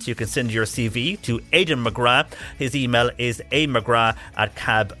department. You can send your CV to Aidan McGrath. His email is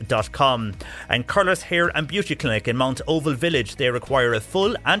amcgrath@cab.com. And Curler's Hair and Beauty Clinic in Mount Oval Village, they require a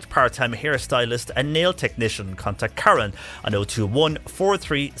full and part-time hairstylist and nail technician. Contact Karen on 021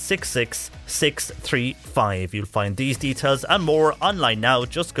 4366 635. You'll find these details and more online now.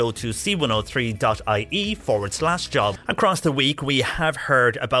 Just go to c103.ie/job. Across the week, we have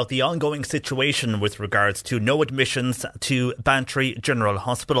heard about the ongoing situation situation with regards to no admissions to Bantry General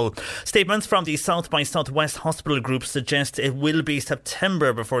Hospital. Statements from the South by Southwest Hospital Group suggest it will be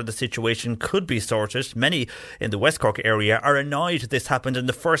September before the situation could be sorted. Many in the West Cork area are annoyed this happened in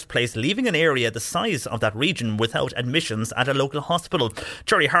the first place, leaving an area the size of that region without admissions at a local hospital.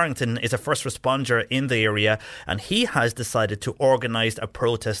 Jerry Harrington is a first responder in the area, and he has decided to organise a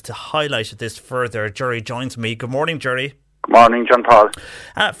protest to highlight this further. Jerry joins me. Good morning, Jerry. Good morning, John Paul.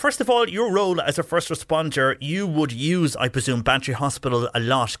 First of all, your role as a first responder, you would use, I presume, Bantry Hospital a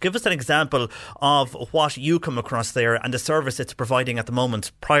lot. Give us an example of what you come across there and the service it's providing at the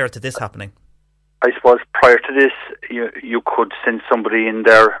moment prior to this happening. I suppose prior to this, you could send somebody in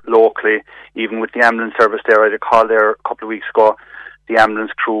there locally, even with the ambulance service there. I had a call there a couple of weeks ago. The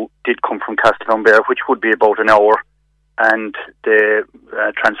ambulance crew did come from Castletownbere, which would be about an hour, and they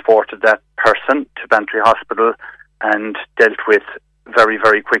transported that person to Bantry Hospital and dealt with very,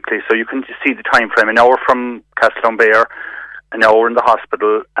 very quickly. So you can see the time frame, an hour from Castletownbere, an hour in the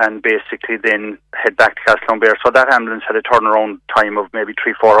hospital, and basically then head back to Castletownbere. So that ambulance had a turnaround time of maybe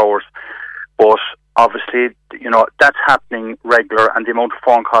 3-4 hours. But obviously, that's happening regular, and the amount of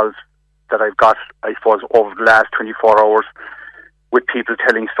phone calls that I've got, I suppose, over the last 24 hours with people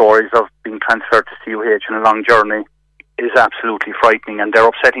telling stories of being transferred to CUH on a long journey is absolutely frightening, and they're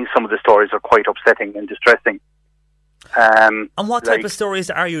upsetting. Some of the stories are quite upsetting and distressing. And what type of stories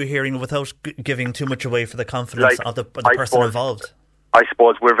are you hearing without giving too much away for the confidence of the person involved? I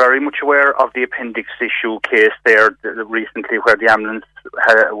suppose we're very much aware of the appendix issue case there recently, where the ambulance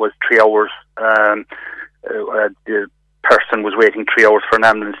was 3 hours. The person was waiting 3 hours for an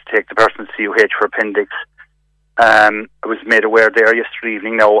ambulance to take the person to CUH for appendix. I was made aware there yesterday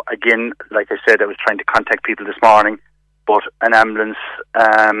evening. Now, again, like I said, I was trying to contact people this morning, but an ambulance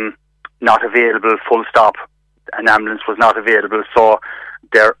not available, full stop. An ambulance was not available, so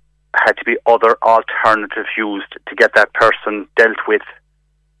there had to be other alternatives used to get that person dealt with.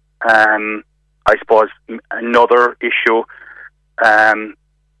 I suppose another issue,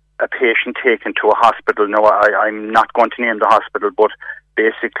 a patient taken to a hospital. No, I'm not going to name the hospital, but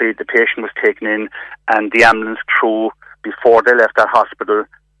basically the patient was taken in, and the ambulance crew, before they left that hospital,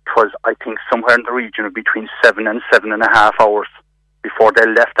 it was, I think, somewhere in the region of between 7 and 7.5 hours before they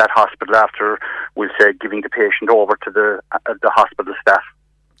left that hospital after, we'll say, giving the patient over to the hospital staff.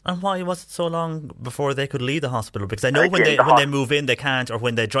 And why was it so long before they could leave the hospital? Because I know when they move in they can't, or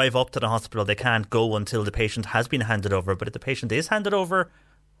when they drive up to the hospital they can't go until the patient has been handed over. But if the patient is handed over,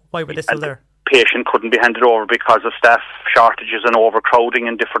 why were they still there? The patient couldn't be handed over because of staff shortages and overcrowding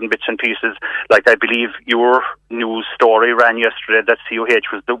and different bits and pieces. Like, I believe your news story ran yesterday that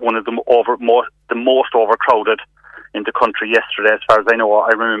CUH was one of the most overcrowded in the country yesterday, as far as I know.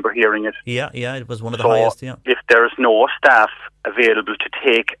 I remember hearing it. Yeah, it was one of the highest, yeah. If there's no staff available to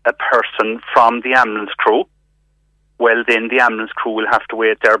take a person from the ambulance crew, well, then the ambulance crew will have to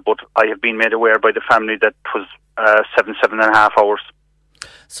wait there. But I have been made aware by the family that it was 7.5 hours.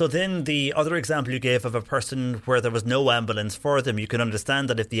 So then the other example you gave of a person where there was no ambulance for them, you can understand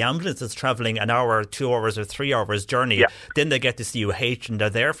that if the ambulance is travelling an hour, 2 hours or 3 hours journey, then they get to CUH and they're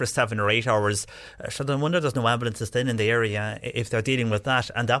there for 7 or 8 hours. So no wonder there's no ambulances then in the area if they're dealing with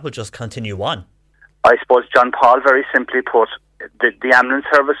that, and that will just continue on. I suppose, John Paul, very simply put, the ambulance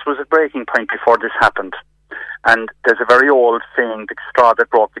service was at breaking point before this happened. And there's a very old saying, the straw that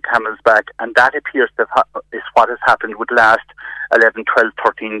broke the camel's back, and that appears to is what has happened with the last 11, 12,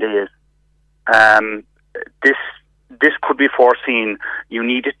 13 days. This could be foreseen. You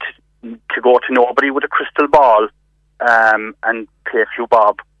needed to go to nobody with a crystal ball and pay a few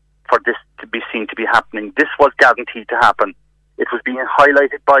bob for this to be seen to be happening. This was guaranteed to happen. It was being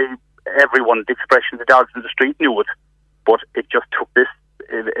highlighted by everyone. The expression, the dogs in the street knew it, but it just took this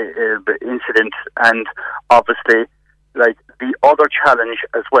incident, and obviously, like, the other challenge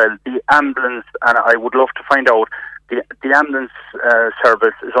as well, the ambulance, and I would love to find out, the ambulance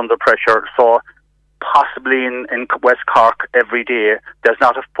service is under pressure, so possibly in West Cork every day there's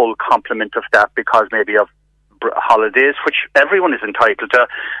not a full complement of staff because maybe of holidays, which everyone is entitled to,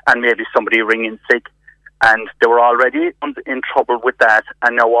 and maybe somebody ringing sick, and they were already in trouble with that,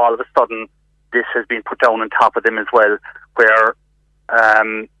 and now all of a sudden this has been put down on top of them as well, where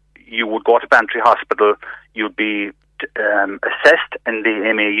you would go to Bantry Hospital, you'd be assessed in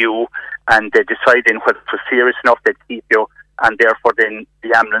the MAU, and they decide then whether it was serious enough they'd keep you, and therefore then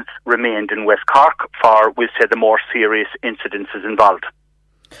the ambulance remained in West Cork for, we'll say, the more serious incidences involved.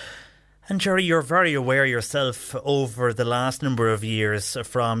 And Jerry, you're very aware yourself over the last number of years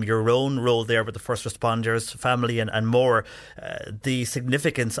from your own role there with the first responders, family and more, the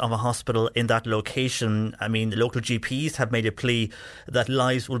significance of a hospital in that location. I mean, the local GPs have made a plea that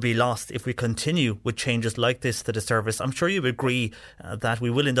lives will be lost if we continue with changes like this to the service. I'm sure you agree that we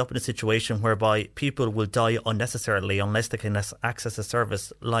will end up in a situation whereby people will die unnecessarily unless they can access a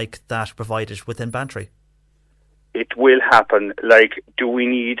service like that provided within Bantry. It will happen. Like, do we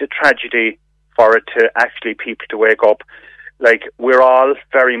need a tragedy for it to actually people to wake up? Like, we're all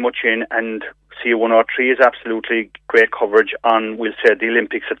very much in, and CU103 is absolutely great coverage on, we'll say, the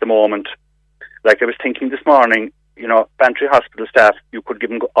Olympics at the moment. Like, I was thinking this morning, you know, Bantry Hospital staff, you could give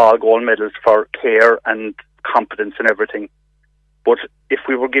them all gold medals for care and competence and everything. But if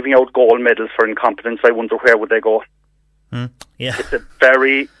we were giving out gold medals for incompetence, I wonder where would they go? Yeah. It's a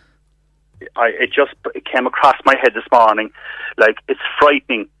very... It came across my head this morning. Like, it's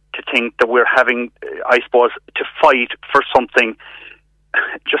frightening to think that we're having, I suppose, to fight for something.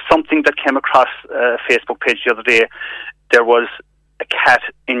 Just something that came across a Facebook page the other day. There was a cat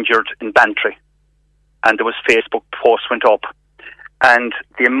injured in Bantry, and there was Facebook posts went up, and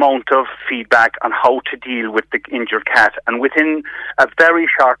the amount of feedback on how to deal with the injured cat. And within a very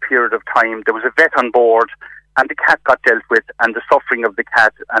short period of time, there was a vet on board, and the cat got dealt with, and the suffering of the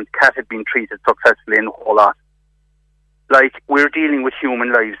cat, and the cat had been treated successfully in the whole lot. Like, we're dealing with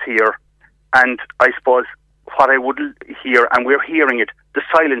human lives here, and I suppose what I would hear, and we're hearing it, the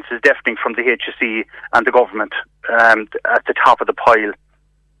silence is deafening from the HSE and the government at the top of the pile.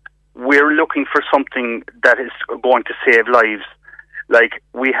 We're looking for something that is going to save lives. Like,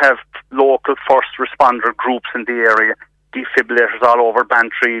 we have local first responder groups in the area, defibrillators all over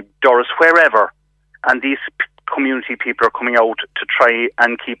Bantry, Doris, wherever. And these community people are coming out to try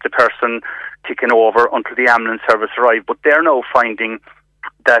and keep the person ticking over until the ambulance service arrive. But they're now finding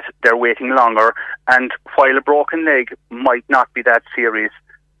that they're waiting longer. And while a broken leg might not be that serious,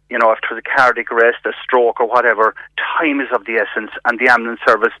 you know, if it was a cardiac arrest, a stroke or whatever, time is of the essence, and the ambulance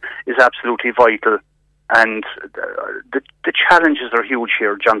service is absolutely vital. And the challenges are huge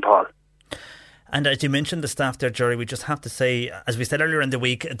here, John Paul. And as you mentioned the staff there, Jerry, we just have to say, as we said earlier in the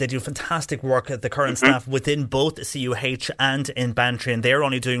week, they do fantastic work, the current staff within both CUH and in Bantry, and they're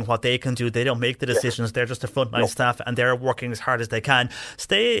only doing what they can do. They don't make the decisions. They're just the frontline staff, and they're working as hard as they can.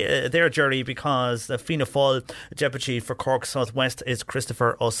 Stay there, Jerry, because Fianna Fáil Deputy for Cork South West is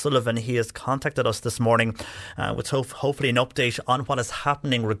Christopher O'Sullivan. He has contacted us this morning with hopefully an update on what is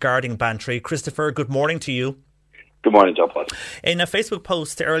happening regarding Bantry. Christopher, good morning to you. Good morning, John Paul. In a Facebook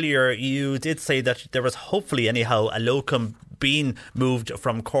post earlier, you did say that there was hopefully, anyhow, a locum being moved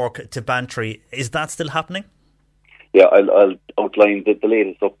from Cork to Bantry. Is that still happening? Yeah, I'll outline the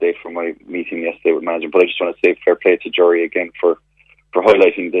latest update from my meeting yesterday with management, but I just want to say fair play to Jerry again for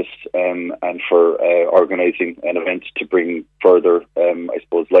highlighting this and for organising an event to bring further, I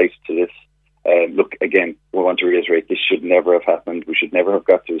suppose, light to this. Look, again, we want to reiterate, this should never have happened. We should never have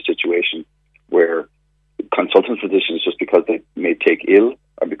got to a situation where consultant physicians, just because they may take ill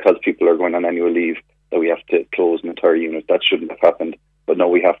or because people are going on annual leave, that we have to close an entire unit. That shouldn't have happened. But now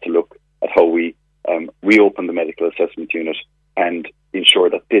we have to look at how we reopen the medical assessment unit and ensure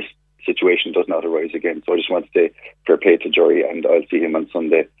that this situation does not arise again. So I just want to say fair play to Jerry, and I'll see him on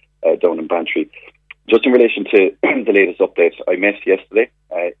Sunday down in Bantry. Just in relation to the latest updates, I met yesterday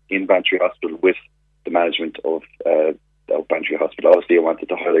in Bantry Hospital with the management of Bantry Hospital. Obviously, I wanted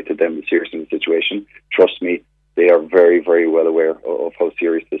to highlight to them the seriousness of the situation. Trust me, they are very, very well aware of how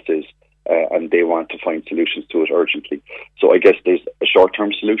serious this is, and they want to find solutions to it urgently. So I guess there's a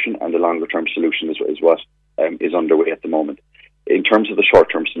short-term solution and a longer-term solution is what is underway at the moment. In terms of the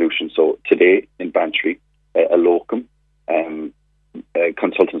short-term solution, so today in Bantry, a locum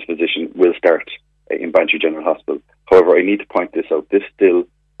consultant physician will start in Bantry General Hospital. However, I need to point this out. This still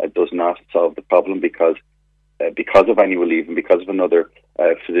does not solve the problem because of annual leave and because of another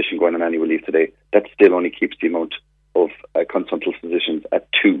physician going on annual leave today, that still only keeps the amount of consultant physicians at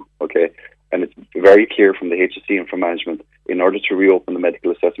 2, okay? And it's very clear from the HSE and from management, in order to reopen the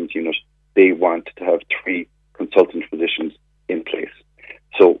medical assessment unit, they want to have 3 consultant physicians in place.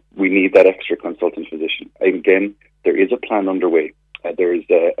 So we need that extra consultant physician. Again, there is a plan underway. There is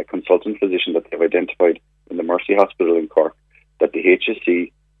a consultant physician that they've identified in the Mercy Hospital in Cork that the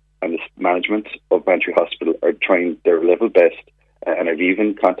HSE and the management of Bantry Hospital are trying their level best, and I've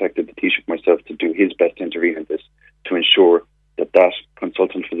even contacted the Taoiseach myself to do his best to intervene in this, to ensure that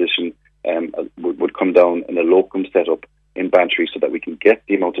consultant physician would come down in a locum setup in Bantry so that we can get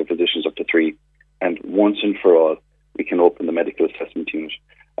the amount of physicians up to 3, and once and for all, we can open the medical assessment unit.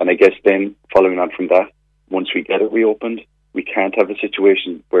 And I guess then, following on from that, once we get it reopened, We can't have a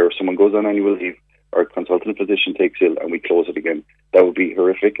situation where someone goes on annual leave, our consultant physician takes ill, and we close it again. That would be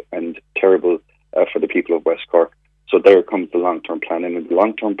horrific and terrible for the people of West Cork. So there comes the long-term plan. And in the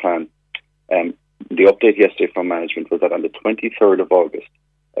long-term plan, the update yesterday from management was that on the 23rd of August,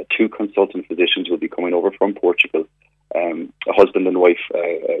 2 consultant physicians will be coming over from Portugal, a husband and wife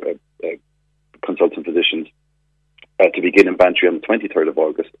consultant physicians, to begin in Bantry on the 23rd of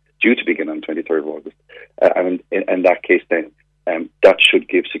August, due to begin on the 23rd of August. And in that case then, that should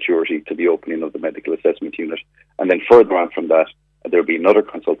give security to the opening of the medical assessment unit. And then further on from that, there will be another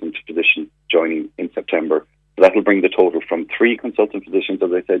consultant physician joining in September. So that will bring the total from 3 consultant physicians,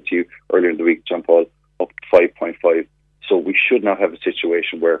 as I said to you earlier in the week, John Paul, up to 5.5. So we should not have a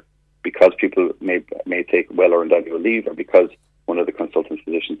situation where, because people may take well-earned annual leave, or because one of the consultant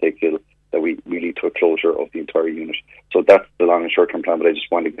physicians takes ill, that we lead to a closure of the entire unit. So that's the long and short-term plan, but I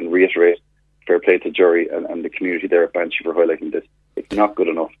just want to reiterate, fair play to Jerry and the community there at Banshee for highlighting this. It's not good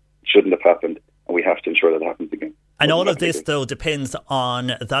enough. It shouldn't have happened, and we have to ensure that it happens again. And all of this, though, depends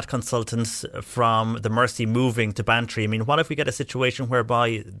on that consultant from the Mercy moving to Bantry. I mean, what if we get a situation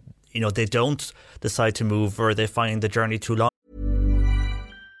whereby, they don't decide to move, or they find the journey too long?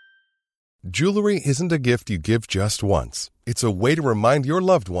 Jewelry isn't a gift you give just once. It's a way to remind your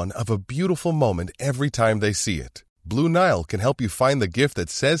loved one of a beautiful moment every time they see it. Blue Nile can help you find the gift that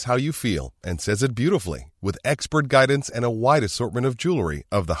says how you feel and says it beautifully, with expert guidance and a wide assortment of jewelry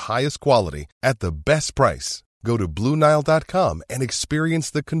of the highest quality at the best price. Go to BlueNile.com and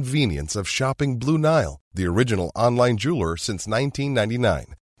experience the convenience of shopping Blue Nile, the original online jeweler since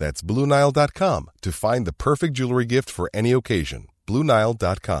 1999. That's BlueNile.com to find the perfect jewelry gift for any occasion.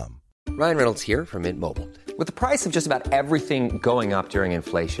 BlueNile.com. Ryan Reynolds here from Mint Mobile. With the price of just about everything going up during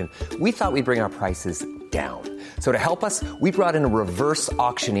inflation, we thought we'd bring our prices down. So to help us, we brought in a reverse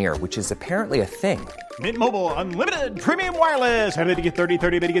auctioneer, which is apparently a thing. Mint Mobile Unlimited Premium Wireless. How to get 30,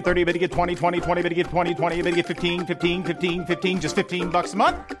 30, bit to get 30, bit to get 20, 20, 20, bit to get 20, 20, bit to get 15, 15, 15, 15, just $15 a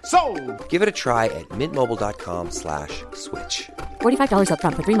month? Sold! Give it a try at mintmobile.com/switch. $45 up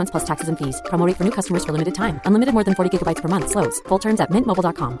front for 3 months plus taxes and fees. Promo rate for new customers for limited time. Unlimited more than 40 gigabytes per month. Slows full terms at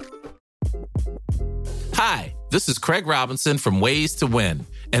mintmobile.com. Hi, this is Craig Robinson from Ways to Win,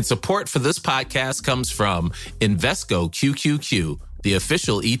 and support for this podcast comes from Invesco QQQ, the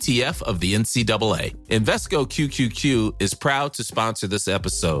official ETF of the NCAA. Invesco QQQ is proud to sponsor this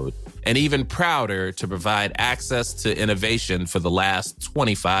episode, and even prouder to provide access to innovation for the last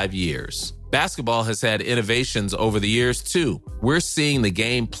 25 years. Basketball has had innovations over the years, too. We're seeing the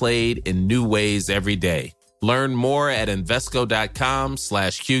game played in new ways every day. Learn more at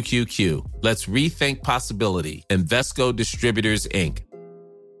Invesco.com/QQQ. Let's rethink possibility. Invesco Distributors, Inc.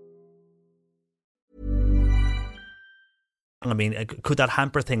 I mean, could that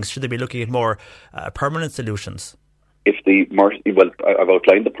hamper things? Should they be looking at more permanent solutions? I've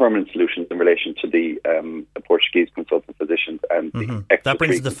outlined the permanent solutions in relation to the Portuguese consultant physicians and the extra. That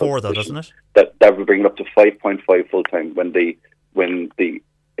brings it to 4, though, doesn't it? That would bring it up to 5.5 full time when the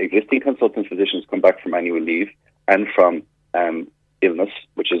existing consultant physicians come back from annual leave and from illness,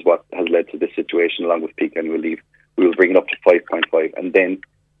 which is what has led to this situation, along with peak annual leave. We will bring it up to 5.5, and then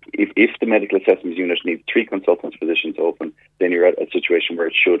if the medical assessment unit needs 3 consultant physicians open, then you're at a situation where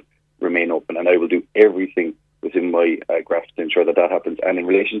it should remain open, and I will do everything within my grasp to ensure that happens. And in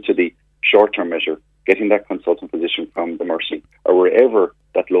relation to the short-term measure, getting that consultant physician from the Mercy or wherever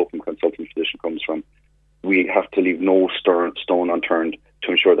that locum consultant physician comes from, we have to leave no stone unturned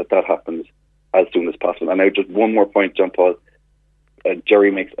to ensure that happens as soon as possible. And now just one more point, John Paul.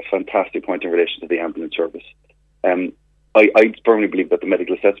 Jerry makes a fantastic point in relation to the ambulance service. I firmly believe that the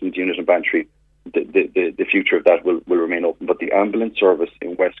medical assessment unit in Bantry, the future of that will remain open. But the ambulance service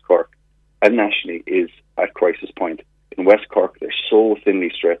in West Cork and nationally is at crisis point. In West Cork, they're so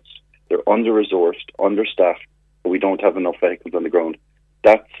thinly stretched. They're under-resourced, understaffed, but we don't have enough vehicles on the ground.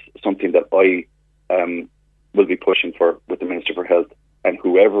 That's something that I will be pushing for with the Minister for Health and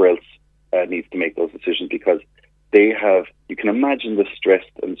whoever else needs to make those decisions, because they have, you can imagine the stress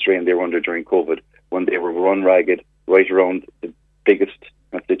and strain they were under during COVID when they were run ragged right around the biggest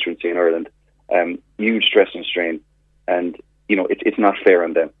constituency in Ireland. Huge stress and strain, and it's not fair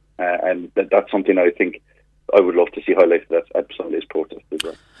on them. And that's something I think I would love to see highlighted at Sunday's protest as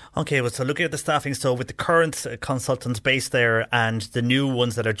well. Okay, well, so looking at the staffing, so with the current consultants based there and the new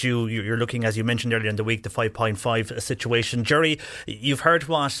ones that are due, you're looking, as you mentioned earlier in the week, the 5.5 situation. Jerry, you've heard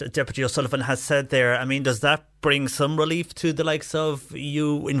what Deputy O'Sullivan has said there. I mean, does that bring some relief to the likes of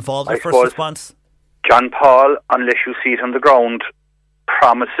you involved in first response? John Paul, unless you see it on the ground,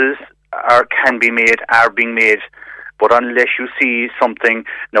 promises are being made. But unless you see something,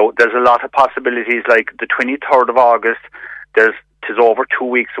 no, there's a lot of possibilities, like the 23rd of August, 'tis over 2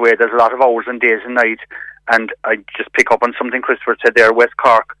 weeks away. There's a lot of hours and days and nights. And I just pick up on something Christopher said there, West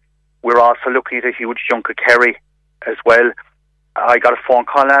Cork. We're also looking at a huge chunk of Kerry as well. I got a phone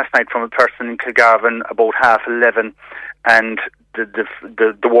call last night from a person in Kilgarvan about 11:30, and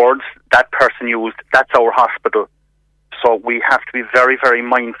the words that person used, that's our hospital. So we have to be very, very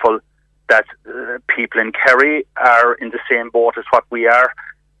mindful that people in Kerry are in the same boat as what we are.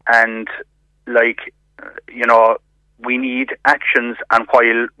 And, we need actions, and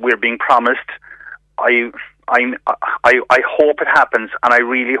while we're being promised, I hope it happens, and I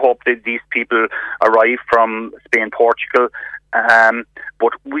really hope that these people arrive from Spain, Portugal.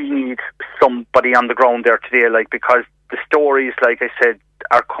 But we need somebody on the ground there today, because the stories, like I said,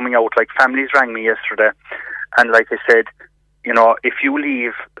 are coming out. Like, families rang me yesterday, and like I said, if you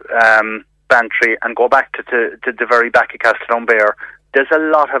leave Bantry and go back to the very back of Castletownbere, there's a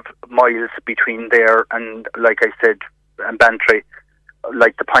lot of miles between there and, like I said, and Bantry.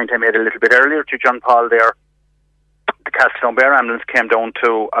 Like the point I made a little bit earlier to John Paul there, the Castletownbere ambulance came down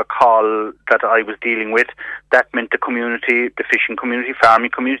to a call that I was dealing with. That meant the community, the fishing community,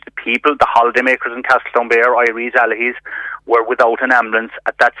 farming community, the people, the holidaymakers in Castletownbere, Iries, Allihies, were without an ambulance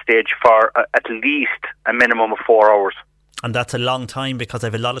at that stage for at least a minimum of 4 hours. And that's a long time, because I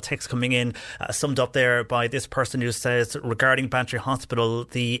have a lot of texts coming in, summed up there by this person who says, regarding Bantry Hospital,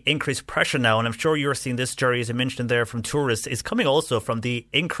 the increased pressure now, and I'm sure you're seeing this, Jerry, as you mentioned there, from tourists, is coming also from the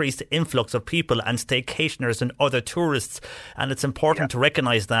increased influx of people and staycationers and other tourists. And it's important to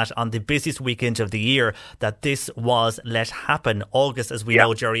recognise that on the busiest weekend of the year, that this was let happen. August, as we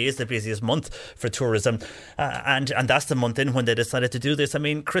know, Jerry, is the busiest month for tourism. And that's the month in when they decided to do this. I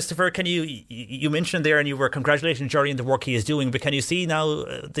mean, Christopher, can you mentioned there, and you were congratulating Jerry on the work he is doing, but can you see now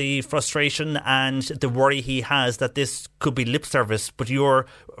the frustration and the worry he has that this could be lip service, but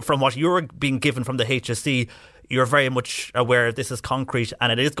from what you're being given from the HSC, you're very much aware this is concrete and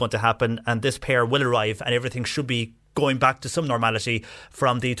it is going to happen, and this pair will arrive and everything should be going back to some normality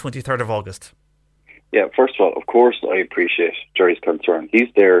from the 23rd of August? Yeah, first of all, of course I appreciate Jerry's concern. He's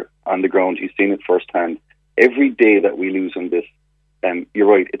there on the ground, he's seen it firsthand. Every day that we lose on this, you're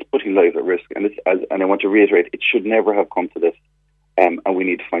right, it's putting lives at risk, and I want to reiterate, it should never have come to this, and we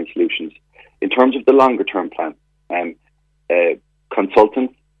need to find solutions. In terms of the longer term plan,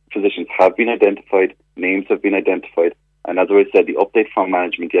 consultant physicians have been identified, names have been identified, and as I said, the update from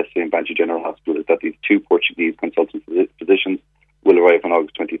management yesterday in Bantry General Hospital is that these 2 Portuguese consultant physicians will arrive on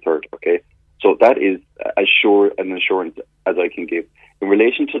August 23rd, okay? So that is as sure an assurance as I can give. In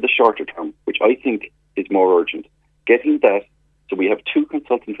relation to the shorter term, which I think is more urgent, getting that. So we have 2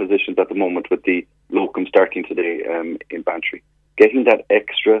 consultant physicians at the moment, with the locum starting today in Bantry. Getting that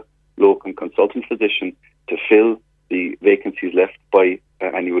extra locum consultant physician to fill the vacancies left by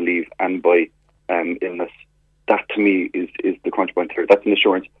annual leave and by illness, that to me is the crunch point here. That's an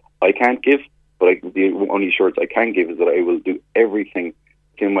assurance I can't give, but the only assurance I can give is that I will do everything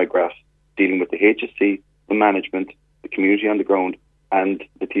in my grasp, dealing with the HSC, the management, the community on the ground, and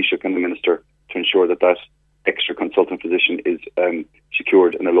the Taoiseach and the Minister, to ensure that extra consultant physician is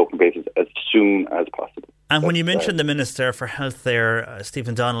secured on a local basis as soon as possible. And when you mentioned the Minister for Health there,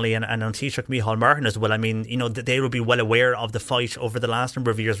 Stephen Donnelly, and Taoiseach Micheál Martin as well, I mean, they will be well aware of the fight over the last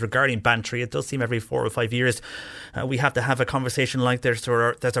number of years regarding Bantry. It does seem every 4 or 5 years we have to have a conversation like this,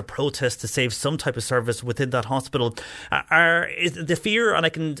 or there's a protest to save some type of service within that hospital. Is the fear, and I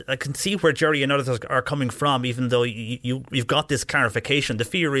can see where Jerry and others are coming from, even though you've got this clarification, the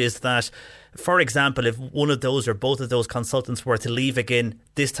fear is that, for example, if one of those or both of those consultants were to leave again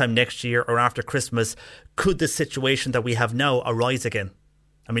this time next year or after Christmas, could the situation that we have now arise again?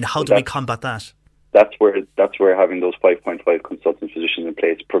 I mean, how do we combat that? That's where having those 5.5 consultant physicians in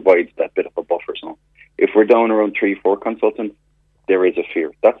place provides that bit of a buffer. So if we're down around 3-4 consultants, there is a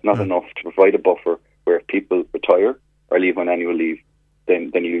fear. That's not enough to provide a buffer where if people retire or leave on annual leave,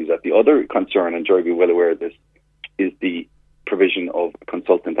 then you lose that. The other concern, and Jerry will be well aware of this, is the provision of a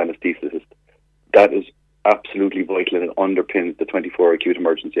consultant anaesthetist. That is absolutely vital, and it underpins the 24-hour acute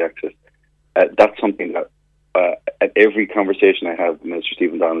emergency access. That's something that at every conversation I have with Minister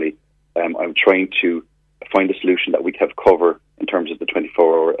Stephen Donnelly, I'm trying to find a solution that we have cover in terms of the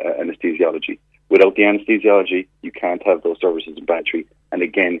 24-hour anesthesiology. Without the anesthesiology, you can't have those services in Bantry, and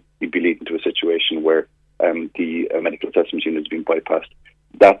again, you'd be leading to a situation where the medical assessment unit is being bypassed.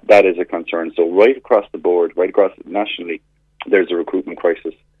 That is a concern. So right across the board, right across nationally, there's a recruitment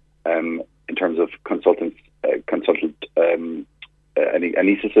crisis in terms of consultant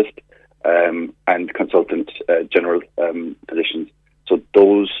anaesthetist and consultant general positions. So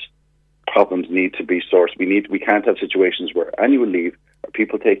those problems need to be sourced. We can't have situations where annual leave or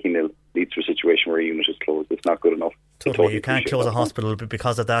people taking ill leads to a situation where a unit is closed. It's not good enough. Totally, you can't close a hospital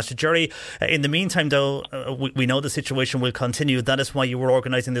because of that. Jerry, in the meantime, though, we know the situation will continue. That is why you were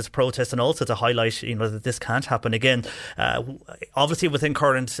organising this protest, and also to highlight, that this can't happen again. Obviously, within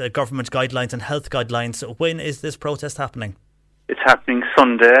current government guidelines and health guidelines, when is this protest happening? It's happening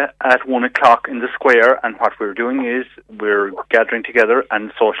Sunday at 1 o'clock in the square, and what we're doing is we're gathering together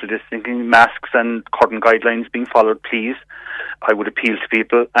and social distancing, masks and current guidelines being followed, please. I would appeal to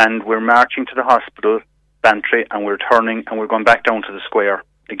people, and we're marching to the hospital, Bantry, and we're turning and we're going back down to the square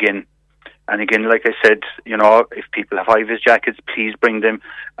again. And again, like I said, if people have high-vis jackets, please bring them,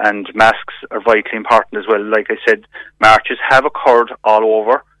 and masks are vitally important as well. Like I said, marches have occurred all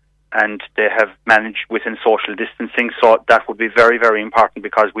over, and they have managed within social distancing, so that would be very, very important,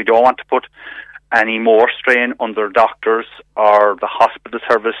 because we don't want to put any more strain on their doctors or the hospital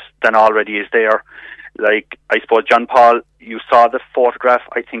service than already is there. Like, I suppose, John Paul, you saw the photograph,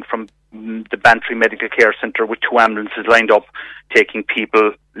 I think, from the Bantry Medical Care Centre with 2 ambulances lined up, taking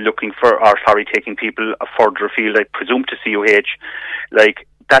people taking people further afield, I presume to CUH. Like,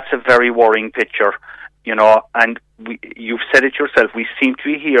 that's a very worrying picture, and you've said it yourself, we seem to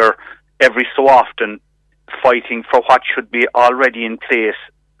be here every so often fighting for what should be already in place.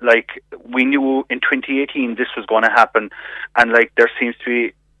 Like, we knew in 2018 this was going to happen, and there seems to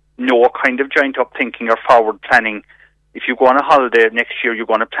be no kind of joint up thinking or forward planning. If you go on a holiday next year, you're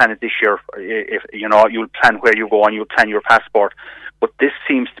going to plan it this year. If you'll plan where you go and you'll plan your passport. But this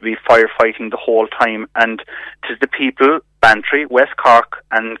seems to be firefighting the whole time, and 'tis the people, Bantry, West Cork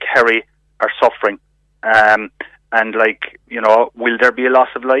and Kerry, are suffering. Will there be a loss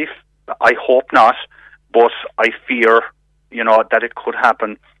of life? I hope not, but I fear, that it could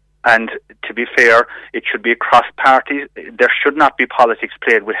happen. And to be fair, it should be across parties. There should not be politics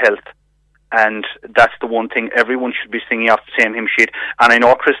played with health. And that's the one thing everyone should be singing off the same hymn sheet. And I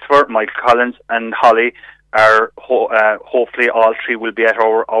know Christopher, Michael Collins and Holly are hopefully all 3 will be at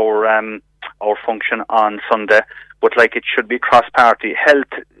our function on Sunday. But it should be cross-party.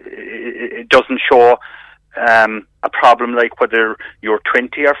 Health, it doesn't show a problem like whether you're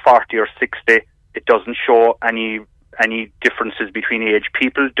 20 or 40 or 60. It doesn't show any differences between age.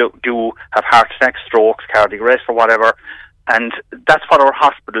 People do have heart attacks, strokes, cardiac arrest or whatever. And that's what our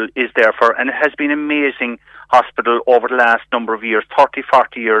hospital is there for. And it has been an amazing hospital over the last number of years, 30,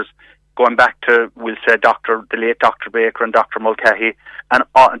 40 years, going back to, we'll say, the late Dr. Baker and Dr. Mulcahy and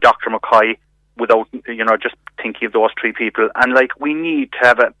Dr. McCoy, without, just thinking of those 3 people. And, we need to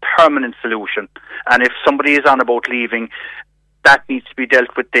have a permanent solution. And if somebody is on about leaving, that needs to be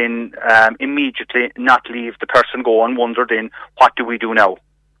dealt with then immediately, not leave the person go and wonder then, what do we do now?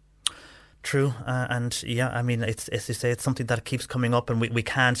 True, and it's, as you say, it's something that keeps coming up, and we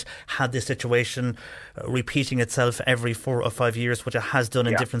can't have this situation repeating itself every 4 or 5 years, which it has done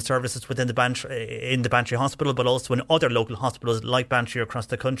in different services within the Bantry Hospital, but also in other local hospitals like Bantry across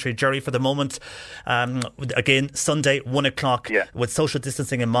the country. Jerry, for the moment, again, Sunday, 1 o'clock, with social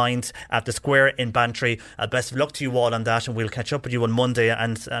distancing in mind at the square in Bantry. Best of luck to you all on that, and we'll catch up with you on Monday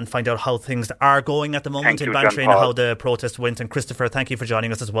and find out how things are going at the moment in Bantry and how the protest went. And Christopher, thank you for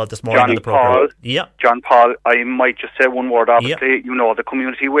joining us as well this morning on the programme. John Paul, I might just say one word. Obviously, the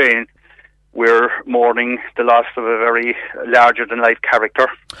community way, we're mourning the loss of a very larger-than-life character.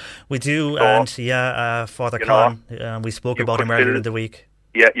 We do, so, Father Khan, we spoke about him earlier in the week.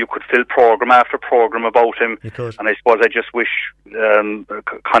 Yeah, you could fill programme after programme about him. You could. And I suppose I just wish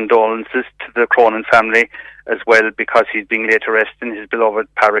condolences to the Cronin family as well, because he's being laid to rest in his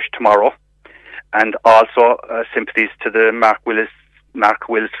beloved parish tomorrow. And also sympathies to the Mark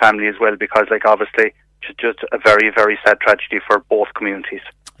Wills family as well, because obviously it's just a very, very sad tragedy for both communities.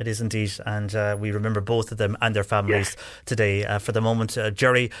 It is indeed, and we remember both of them and their families today. For the moment,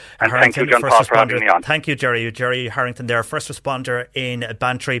 Jerry Harrington, thank you, first responder. Thank you, Jerry. Jerry Harrington there, first responder in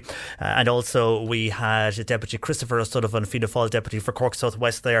Bantry. And also we had Deputy Christopher O'Sullivan, Fianna Fáil Deputy for Cork South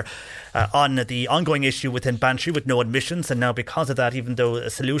West there, on the ongoing issue within Bantry with no admissions. And now because of that, even though a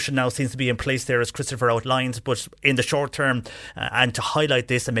solution now seems to be in place there, as Christopher outlined, but in the short term, and to highlight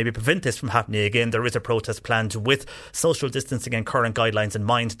this and maybe prevent this from happening again, there is a protest planned with social distancing and current guidelines in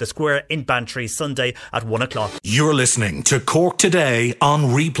mind. The square in Bantry, Sunday at 1 o'clock. You're listening to Cork Today on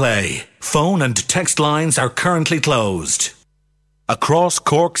replay. Phone and text lines are currently closed. Across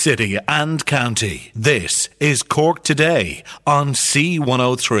Cork City and County, this is Cork Today on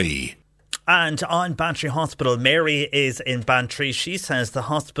C103. And on Bantry Hospital, Mary is in Bantry. She says the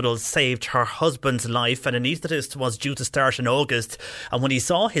hospital saved her husband's life. An anaesthetist was due to start in August. And when he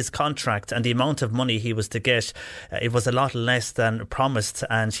saw his contract and the amount of money he was to get, it was a lot less than promised.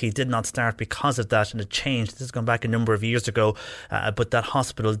 And he did not start because of that. And it changed. This has gone back a number of years ago. But that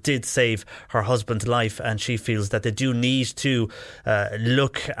hospital did save her husband's life. And she feels that they do need to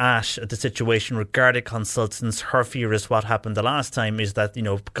look at the situation regarding consultants. Her fear is what happened the last time is that,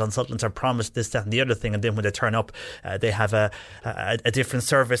 consultants are promised this, that and the other thing, and then when they turn up they have a different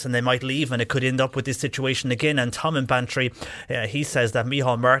service and they might leave, and it could end up with this situation again. And Tom in Bantry, he says that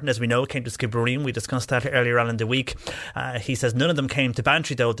Micheál Martin, as we know, came to Skibbereen. We discussed that earlier on in the week. He says none of them came to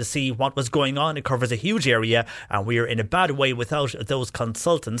Bantry though to see what was going on. It covers a huge area and we're in a bad way without those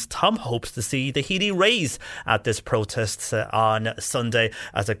consultants. Tom hopes to see the Healy Rays at this protest on Sunday,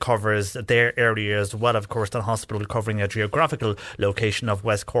 as it covers their area as well. Of course, the hospital covering a geographical location of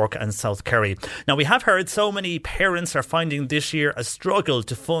West Cork and South Kerry. Now, we have heard so many parents are finding this year a struggle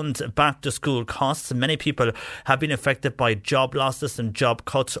to fund back to school costs. Many people have been affected by job losses and job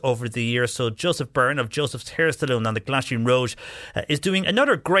cuts over the year. So Joseph Byrne of Joseph's Hair Saloon on the Glasheen Road is doing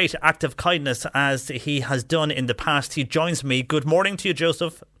another great act of kindness, as he has done in the past. He joins me. Good morning to you,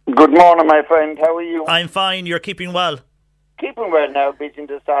 Joseph. Good morning, my friend. How are you? I'm fine. You're keeping well? Keeping well now, busy in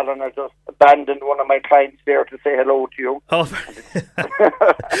the salon. I just abandoned one of my clients there to say hello to you. Oh,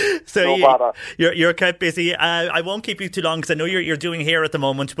 so no you're kept busy. I won't keep you too long because I know you're doing hair at the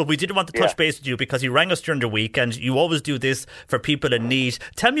moment, but we did want to touch base with you because you rang us during the week and you always do this for people in need.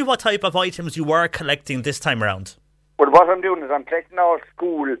 Tell me what type of items you are collecting this time around. Well, what I'm doing is I'm collecting all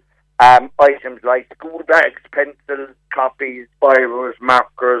school items like school bags, pencils, copies, biros,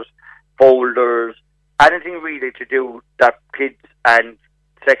 markers, folders, anything really to do that kids and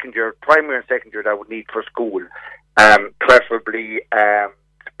primary and second year that would need for school. Preferably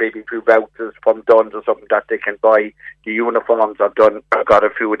maybe a few vouchers from Dunn's or something that they can buy. The uniforms I've got a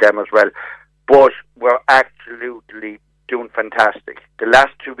few of them as well. But we're absolutely doing fantastic. The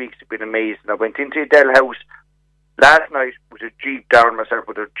last 2 weeks have been amazing. I went into Adele House last night with a Jeep down myself,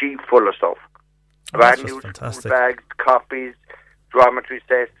 with a Jeep full of stuff. Brand new school bags, copies, geometry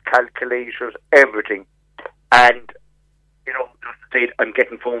sets, calculators, everything. And, I'm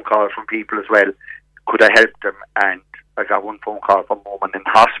getting phone calls from people as well. Could I help them? And I got one phone call from a woman in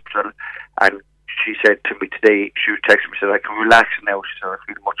hospital, and she said to me today, she texted me, said, I can relax now. She said, I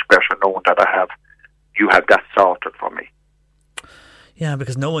feel much better knowing that you have that sorted for me. Yeah,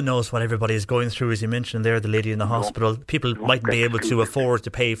 because no one knows what everybody is going through. As you mentioned there, the lady in the hospital, people mightn't be able to afford to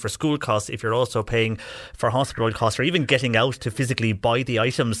pay for school costs if you're also paying for hospital costs, or even getting out to physically buy the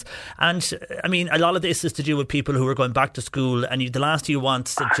items. And I mean, a lot of this is to do with people who are going back to school, and the last you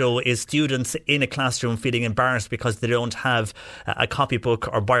want, Joe, is students in a classroom feeling embarrassed because they don't have a copybook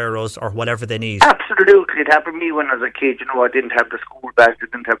or biros or whatever they need. Absolutely. It happened to me when I was a kid. I didn't have the school bags, I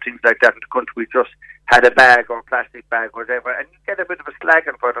didn't have things like that in the country. We just had a bag or a plastic bag or whatever, and you get a bit of a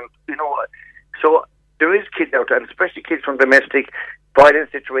slagging for them, So there is kids out there, and especially kids from domestic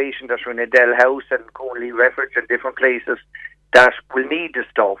violence situations that are in Adele House and Conley Refuge and different places that will need the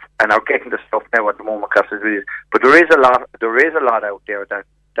stuff and are getting the stuff now at the moment. But there is a lot out there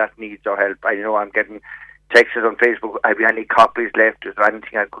that needs our help. I'm getting texts on Facebook. Have you any copies left? Is there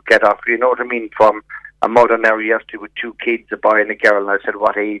anything I could get off? You know what I mean? From a mother now yesterday with 2 kids, a boy and a girl, and I said,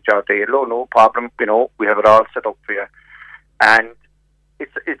 what age are they? No problem. We have it all set up for you. And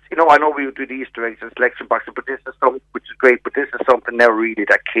it's I know we do the Easter eggs and selection boxes, but this is something which is great. But this is something now really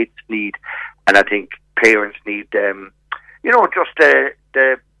that kids need, and I think parents need just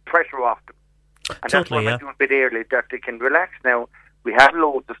the pressure off them. And that's what I'm doing a bit early, that they can relax now. We have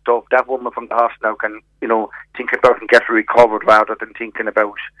loads of stuff. That woman from the hospital can think about and get recovered rather than thinking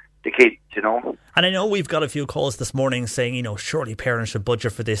about the kids, And I know we've got a few calls this morning saying, surely parents should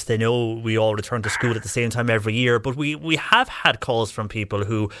budget for this. They know we all return to school at the same time every year. But we have had calls from people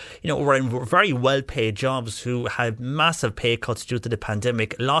who, were in very well-paid jobs, who had massive pay cuts due to the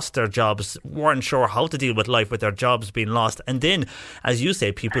pandemic, lost their jobs, weren't sure how to deal with life with their jobs being lost. And then, as you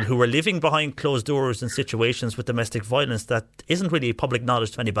say, people who were living behind closed doors in situations with domestic violence that isn't really public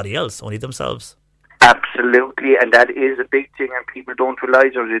knowledge to anybody else, only themselves. Absolutely, and that is a big thing, and people don't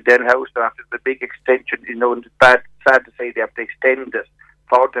realise there's a Den House after the big extension. It's sad to say they have to extend it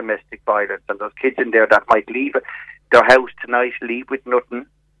for domestic violence, and there's kids in there that might leave their house tonight, leave with nothing,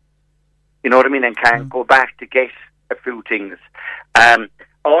 you know what I mean, and can't go back to get a few things.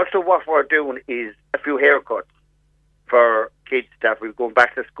 Also, what we're doing is a few haircuts for kids that we're going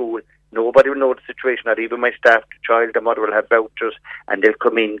back to school. Nobody will know the situation, not even my staff. The child, the mother will have vouchers, and they'll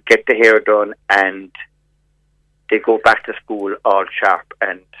come in, get the hair done, and they go back to school all sharp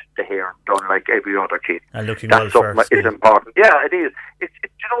and the hair done like every other kid. And looking That's well something is important. Yeah, it is. It's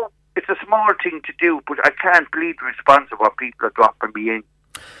it's a small thing to do, but I can't believe the response of what people are dropping me in.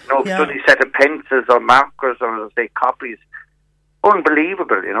 Study set of pencils or markers or say copies.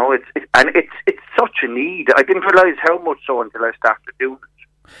 Unbelievable, it's such a need. I didn't realise how much so until I started doing it.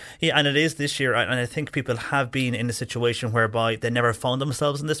 Yeah, and it is this year, and I think people have been in a situation whereby they never found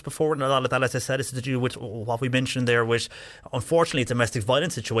themselves in this before, and a lot of that, as I said, is to do with what we mentioned there, with unfortunately domestic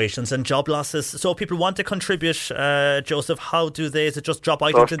violence situations and job losses. So if people want to contribute, Joseph, how do they? Is it just drop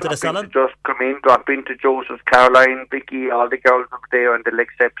items into the salon? Just come in, drop into Joseph's, Caroline, Vicky, all the girls up there, and they'll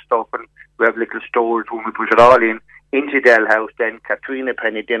accept stuff, and we have little stores when we put it all in. Into Del House, then Katrina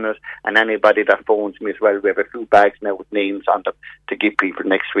Penny Dinners, and anybody that phones me as well. We have a few bags now with names on them to give people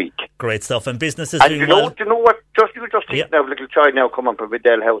next week. Great stuff, and businesses and doing you know, well. You know what? You just think now, a little child now come up from a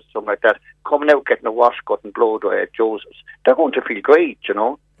Del House, something like that, coming out getting a wash cut and blow dry at Joseph's. They're going to feel great,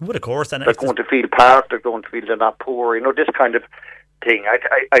 Well, of course, and they're going to feel part. They're going to feel they're not poor. This kind of thing. I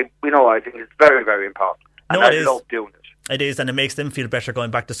think it's very, very important, and I love doing it. It is, and it makes them feel better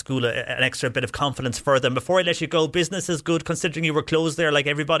going back to school, an extra bit of confidence for them. Before I let you go, business is good, considering you were closed there like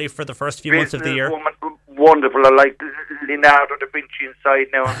everybody for the first few months of the year. Wonderful. I like Leonardo da Vinci inside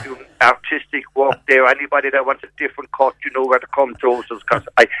now. I'm doing artistic work there. Anybody that wants a different cut, you know where to come, Joseph's, because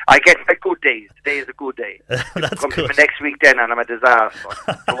I get my good days. Today is a good day. That's come good. to me next week then, and I'm a disaster.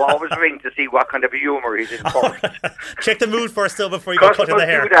 So always ring to see what kind of a humour he's in first. Check the mood first, though, before you go cutting the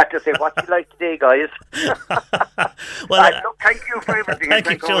hair. Do that to say, what do you like today, guys? Well, look, thank you for everything. Thank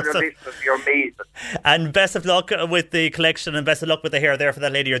you, all Joseph. your listeners. You're amazing. And best of luck with the collection, and best of luck with the hair there for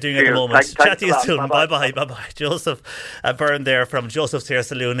that lady you're doing at the Cheers. moment. Thanks Chat to you a lot. soon. Bye-bye. Bye-bye. Joseph Byrne there from Joseph's Hair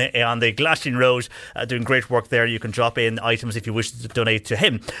Saloon on the Glasheen Road, doing great work there. You can drop in items if you wish to donate to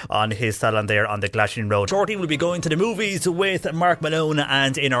him on his salon there on the Glasheen Road. Shorty will be going to the movies with Mark Malone,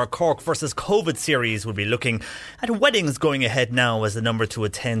 and in our Cork versus COVID series we'll be looking at weddings going ahead now, as the number to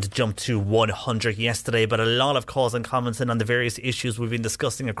attend jumped to 100 yesterday, but a lot of calls and comments in on the various issues we've been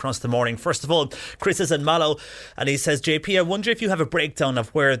discussing across the morning. First of all, Chris is in Mallow, and he says, JP, I wonder if you have a breakdown of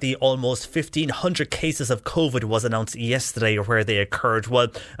where the almost 1,500 cases of COVID was announced yesterday, or where they occurred. Well,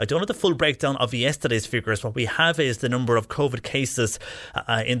 I don't have the full breakdown of yesterday's figures. What we have is the number of COVID cases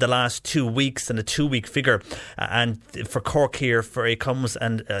in the last 2 weeks, and a 2-week figure. And for Cork here, for it comes,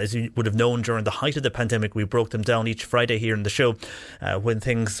 and as you would have known during the height of the pandemic, we broke them down each Friday here in the show when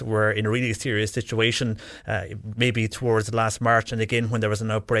things were in a really serious situation, maybe towards last March, and again when there was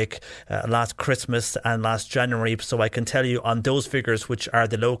an outbreak last Christmas and last January. So I can tell you on those figures, which are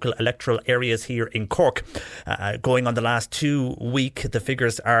the local electoral areas here in Cork, going on the last 2 week, the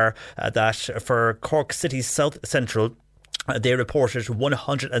figures are that for Cork City South Central, they reported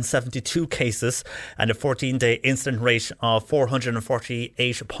 172 cases and a 14-day incident rate of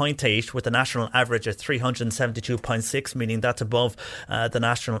 448.8, with the national average at 372.6, meaning that's above the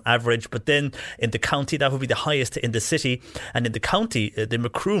national average. But then in the county, that would be the highest in the city. And in the county, the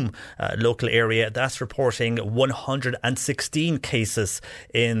Macroom local area, that's reporting 116 cases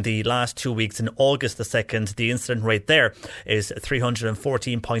in the last 2 weeks. In August the 2nd, the incident rate there is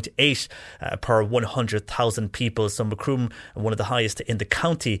 314.8 per 100,000 people. So Macroom, one of the highest in the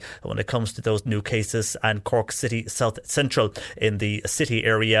county when it comes to those new cases, and Cork City South Central in the city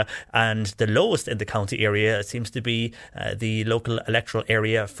area, and the lowest in the county area seems to be the local electoral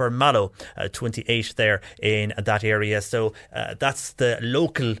area for Mallow, 28 there in that area. So that's the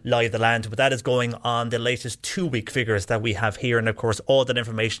local lie of the land, but that is going on the latest 2-week figures that we have here. And of course all that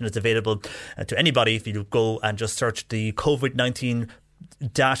information is available to anybody if you go and just search the COVID-19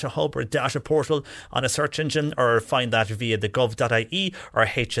 data hub or data portal on a search engine, or find that via the gov.ie or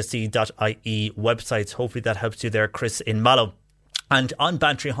hse.ie websites. Hopefully that helps you there, Chris in Mallow. And on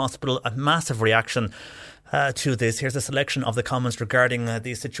Bantry Hospital, a massive reaction to this. Here's a selection of the comments regarding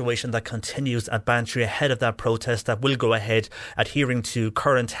the situation that continues at Bantry ahead of that protest that will go ahead, adhering to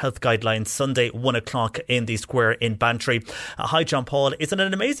current health guidelines, Sunday 1 o'clock in the square in Bantry. Hi John Paul, isn't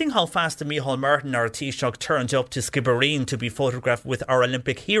it amazing how fast the Micheál Martin, our Taoiseach, turned up to Skibbereen to be photographed with our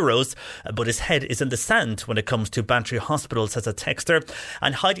Olympic heroes, but his head is in the sand when it comes to Bantry Hospital, says a texter.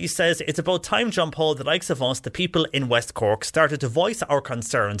 And Heidi says, it's about time, John Paul, the likes of us, the people in West Cork, started to voice our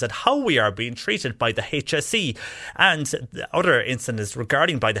concerns at how we are being treated by the HSE HSE. And the other incidents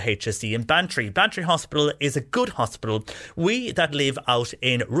regarding by the HSE in Bantry. Bantry Hospital is a good hospital. We that live out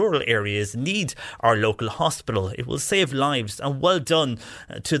in rural areas need our local hospital. It will save lives, and well done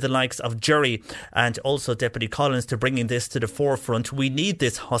to the likes of Jury and also Deputy Collins to bringing this to the forefront. We need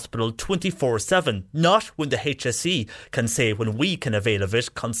this hospital 24/7, not when the HSE can say when we can avail of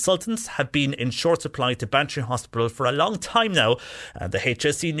it. Consultants have been in short supply to Bantry Hospital for a long time now. The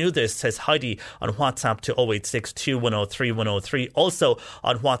HSE knew this, says Heidi on WhatsApp to 0862 103 103. Also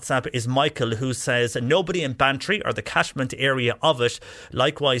on WhatsApp is Michael, who says nobody in Bantry or the catchment area of it,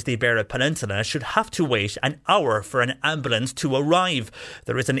 likewise the Beara Peninsula, should have to wait an hour for an ambulance to arrive.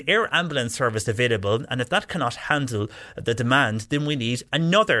 There is an air ambulance service available, and if that cannot handle the demand, then we need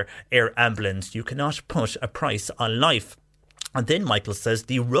another air ambulance. You cannot put a price on life. And then Michael says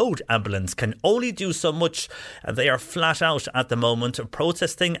the road ambulance can only do so much. They are flat out at the moment.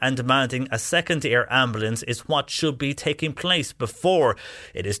 Protesting and demanding a second air ambulance is what should be taking place before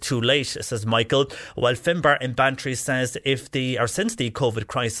it is too late, says Michael. While Finbar in Bantry says since the COVID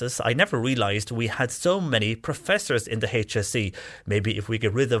crisis, I never realised we had so many professors in the HSE. Maybe if we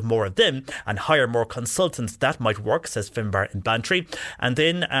get rid of more of them and hire more consultants, that might work, says Finbar in Bantry. And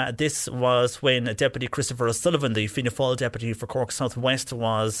then this was when Deputy Christopher O'Sullivan, the Fianna Fáil Deputy for Cork South West,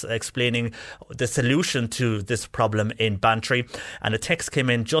 was explaining the solution to this problem in Bantry, and a text came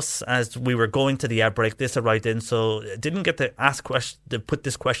in just as we were going to the outbreak. This arrived in, so didn't get to put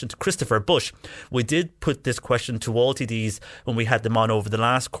this question to Christopher Bush. We did put this question to all TDs when we had them on over the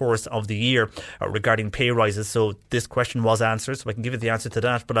last course of the year regarding pay rises, so this question was answered, so I can give you the answer to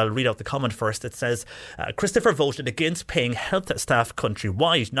that, but I'll read out the comment first. It says Christopher voted against paying health staff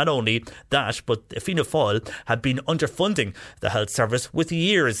countrywide. Not only that, but Fianna Fáil had been underfunding the health service with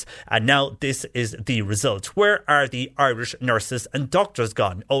years, and now this is the result. Where are the Irish nurses and doctors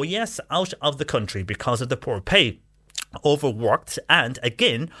gone? Oh yes, out of the country because of the poor pay. Overworked and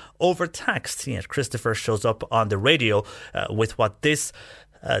again overtaxed. Yet Christopher shows up on the radio with what this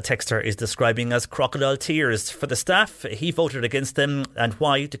texter is describing as crocodile tears for the staff. He voted against them, and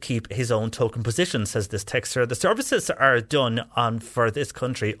why? To keep his own token position, says this texter. The services are done for this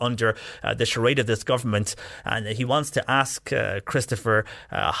country under the charade of this government, and he wants to ask Christopher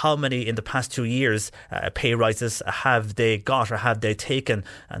how many in the past 2 years pay rises have they got or have they taken,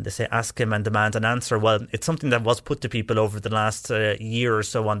 and they say ask him and demand an answer. Well, it's something that was put to people over the last year or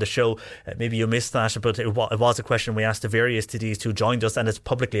so on the show. Maybe you missed that, but it was a question we asked the various TDs who joined us, and it's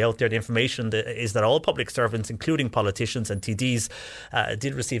publicly out there. The information is that all public servants, including politicians and TDs,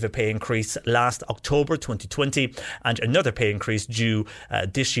 did receive a pay increase last October 2020, and another pay increase due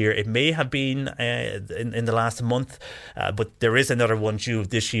this year. It may have been in the last month, but there is another one due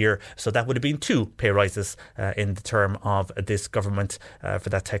this year, so that would have been 2 pay rises in the term of this government. For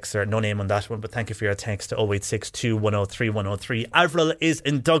that texter, no name on that one, but thank you for your text to 0862 103 103. Avril is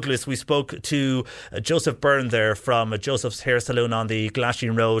in Douglas. We spoke to Joseph Byrne there from Joseph's Hair Salon on the Glasheen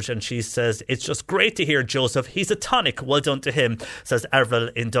Road, and she says it's just great to hear Joseph. He's a tonic. Well done to him, says Avril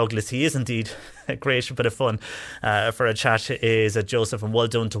in Douglas. He is indeed a great bit of fun for a chat, is Joseph, and well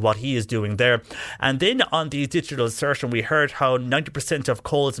done to what he is doing there. And then on the digital assertion, we heard how 90% of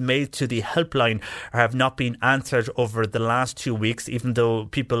calls made to the helpline have not been answered over the last 2 weeks, even though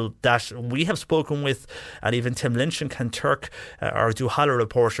people that we have spoken with, and even Tim Lynch in Kanturk, our Duhala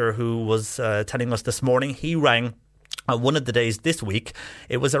reporter who was telling us this morning, he rang one of the days this week.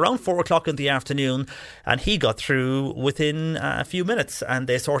 It was around 4 o'clock in the afternoon, and he got through within a few minutes, and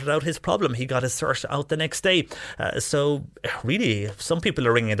they sorted out his problem. He got his cert out the next day. So really, some people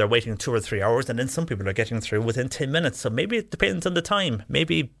are ringing, they're waiting 2 or 3 hours, and then some people are getting through within 10 minutes. So maybe it depends on the time.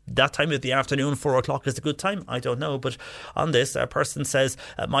 Maybe that time of the afternoon, 4 o'clock, is a good time. I don't know. But on this, a person says,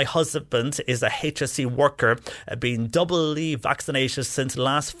 my husband is a HSE worker, been doubly vaccinated since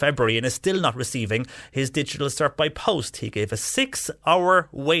last February, and is still not receiving his digital cert by post. He gave a 6-hour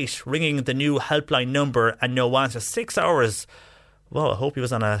wait ringing the new helpline number and no answer. 6 hours. Well, I hope he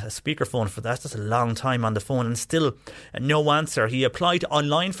was on a speakerphone for that. That's a long time on the phone, and still no answer. He applied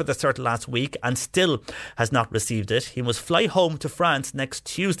online for the cert last week and still has not received it. He must fly home to France next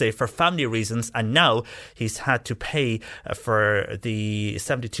Tuesday for family reasons, and now he's had to pay for the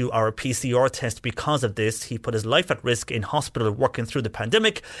 72-hour PCR test because of this. He put his life at risk in hospital working through the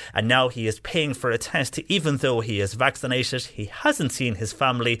pandemic, and now he is paying for a test even though he is vaccinated. He hasn't seen his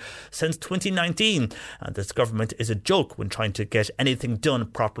family since 2019, and this government is a joke when trying to get anything done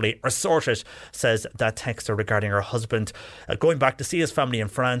properly or sorted, says that texter regarding her husband going back to see his family in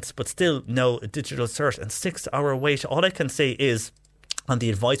France, but still no digital cert and 6-hour wait. All I can say is And the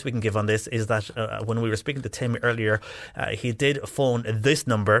advice we can give on this is that when we were speaking to Tim earlier, he did phone this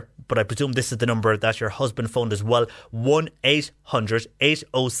number, but I presume this is the number that your husband phoned as well,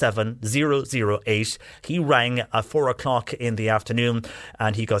 1-800-807-008. He rang at 4 o'clock in the afternoon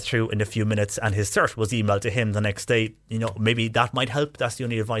and he got through in a few minutes, and his cert was emailed to him the next day. You know, maybe that might help. That's the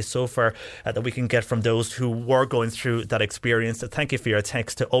only advice so far that we can get from those who were going through that experience. So thank you for your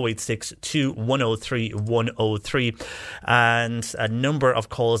text to 086 103 103. And a number of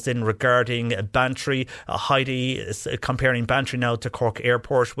calls in regarding Bantry. Heidi is comparing Bantry now to Cork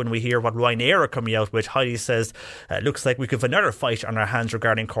Airport. When we hear what Ryanair are coming out with, Heidi says, looks like we could have another fight on our hands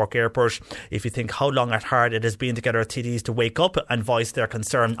regarding Cork Airport. If you think how long and hard it has been to get our TDs to wake up and voice their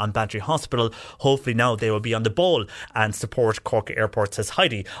concern on Bantry Hospital, hopefully now they will be on the ball and support Cork Airport, says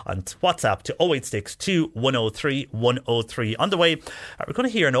Heidi on WhatsApp to 086 103 103. On the way, we're going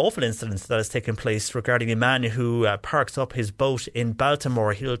to hear an awful incident that has taken place regarding a man who parks up his boat in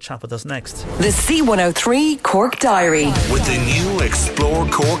Baltimore. He'll chat with us next. The C103 Cork Diary. With the new Explore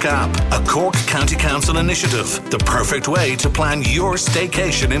Cork app, a Cork County Council initiative, the perfect way to plan your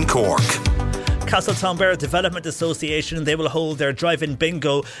staycation in Cork. Castletownbere Development Association, they will hold their drive-in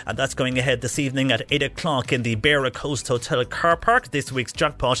bingo, and that's going ahead this evening at 8 o'clock in the Beara Coast Hotel car park. This week's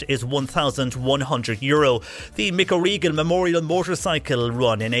jackpot is €1,100. The Mick O'Regan Memorial Motorcycle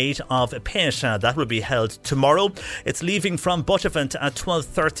Run in aid of Pesha, that will be held tomorrow. It's leaving from Buttevant at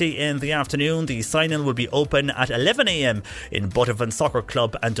 12:30 in the afternoon. The sign-in will be open at 11 a.m. in Buttevant Soccer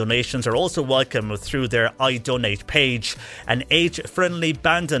Club, and donations are also welcome through their I Donate page. An age-friendly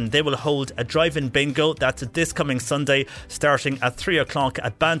Bandon, they will hold a drive-in bingo. That's this coming Sunday, starting at 3 o'clock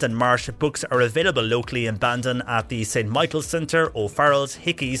at Bandon Marsh. Books are available locally in Bandon at the St Michael's Centre, O'Farrell's,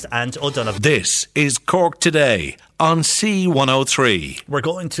 Hickey's and O'Donovan. This is Cork Today on C103. We're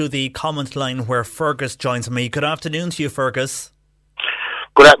going to the comment line where Fergus joins me. Good afternoon to you, Fergus.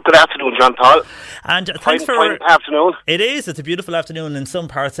 Good afternoon, John Paul. And thanks for fine afternoon. It is. It's a beautiful afternoon in some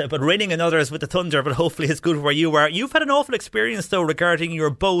parts, but raining in others with the thunder. But hopefully, it's good where you are. You've had an awful experience though regarding your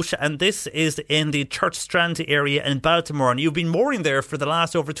boat, and this is in the Church Strand area in Baltimore. And you've been mooring there for the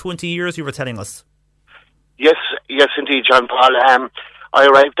last over 20 years. You were telling us. Yes, indeed, John Paul. I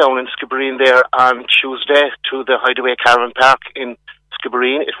arrived down in Skibbereen there on Tuesday to the Hideaway Caravan Park in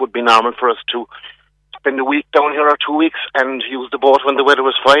Skibbereen. It would be normal for us to spend a week down here or 2 weeks and use the boat when the weather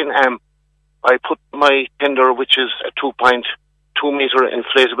was fine. I put my tender, which is a 2.2 metre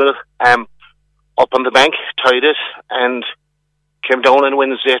inflatable, up on the bank, tied it, and came down on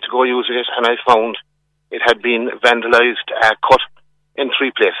Wednesday to go using it, and I found it had been vandalised, cut in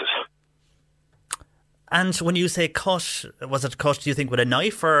 3 places. And when you say cut, was it cut, do you think, with a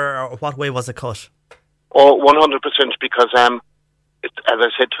knife, or what way was it cut? Oh, 100%, because as I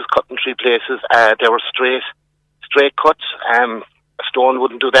said, it was cut in 3 places. There were straight cuts. A stone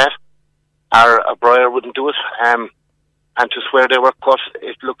wouldn't do that, or a briar wouldn't do it. And to swear they were cut,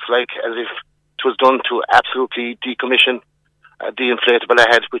 it looks like as if it was done to absolutely decommission the inflatable I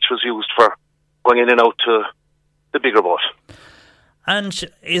had, which was used for going in and out to the bigger boat.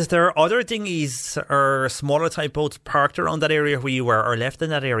 And is there other dinghies or smaller type boats parked around that area where you were, or left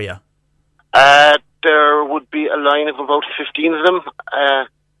in that area? There would be a line of about 15 of them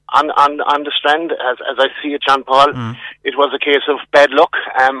on the strand, as I see it, John Paul. It was a case of bad luck.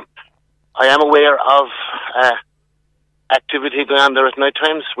 I am aware of activity going on there at night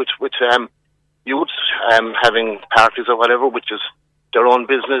times, with youths having parties or whatever, which is their own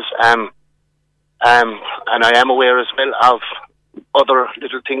business. And I am aware as well of other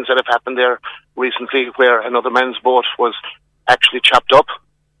little things that have happened there recently, where another man's boat was actually chopped up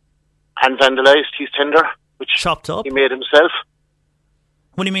and vandalised, his tender, which chopped up? He made himself.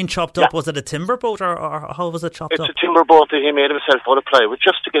 When you mean chopped up, was it a timber boat, or how was it chopped up? It's a timber boat that he made himself out of plywood,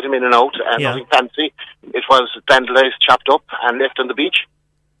 just to get him in and out, and nothing fancy. It was vandalised, chopped up, and left on the beach.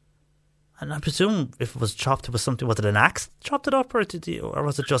 And I presume if it was chopped, it was something, was it an axe chopped it up, or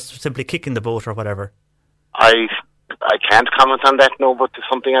was it just simply kicking the boat or whatever? I can't comment on that, no, but it's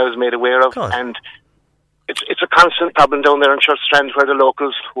something I was made aware of. God. And it's a constant problem down there in Church Strand, where the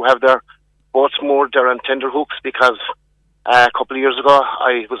locals who have their boats moored, they're on tender hooks, because a couple of years ago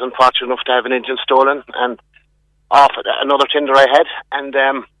I was unfortunate enough to have an engine stolen and off another tender I had, and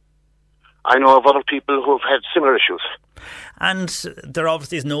I know of other people who have had similar issues. And there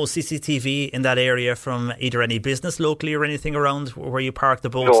obviously is no CCTV in that area from either any business locally or anything around where you park the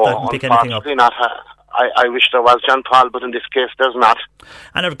boats that can pick anything up? No, unfortunately not. I wish there was, John Paul, but in this case there's not.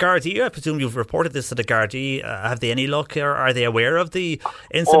 And of Gardaí, I presume you've reported this to the Gardaí. Have they any luck, or are they aware of the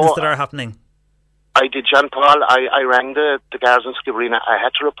incidents that are happening? I did, John Paul. I rang the guards in Skibbereen. I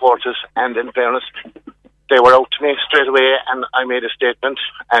had to report it, and in fairness, they were out to me straight away, and I made a statement,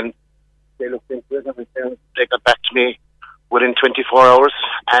 and they looked into it, and they got back to me within 24 hours,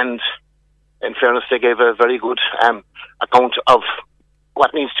 and in fairness, they gave a very good account of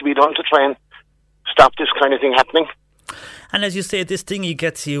what needs to be done to try and stop this kind of thing happening. And as you say, this dinghy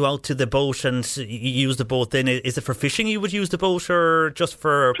gets you out to the boat, and you use the boat then. Is it for fishing you would use the boat, or just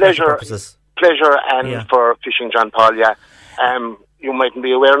for pleasure purposes? Pleasure and for fishing, John Paul, yeah. You mightn't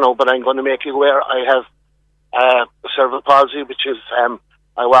be aware now, but I'm going to make you aware. I have cerebral palsy, which is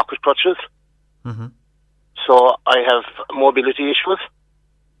I walk with crutches. Mm-hmm. So I have mobility issues.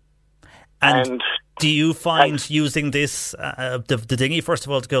 And do you find using this, the dinghy, first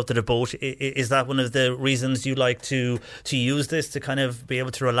of all, to go to the boat, is that one of the reasons you like to use this, to kind of be able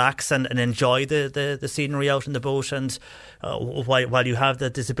to relax and enjoy the scenery out in the boat? And while you have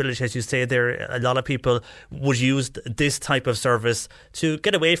the disability, as you say there, a lot of people would use this type of service to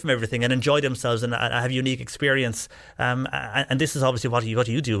get away from everything and enjoy themselves and have a unique experience. And this is obviously what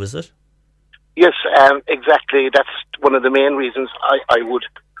you do, is it? Yes, exactly. That's one of the main reasons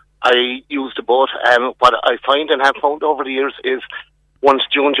I use the boat. What I find and have found over the years is once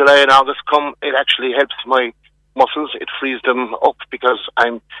June, July and August come, it actually helps my muscles. It frees them up because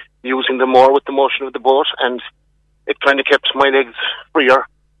I'm using them more with the motion of the boat, and it kind of kept my legs freer.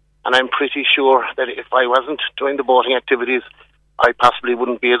 And I'm pretty sure that if I wasn't doing the boating activities, I possibly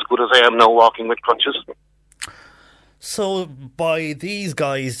wouldn't be as good as I am now walking with crutches. So by these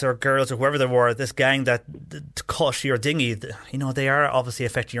guys or girls or whoever they were, this gang that cut your dinghy, they are obviously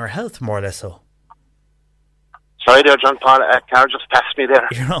affecting your health more or less so. Sorry there, John Paul, a car just passed me there.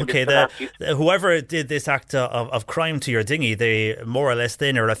 You're okay. Whoever did this act of crime to your dinghy, they more or less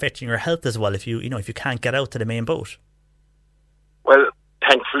then are affecting your health as well if you can't get out to the main boat. Well,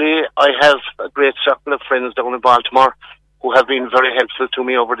 thankfully I have a great circle of friends down in Baltimore who have been very helpful to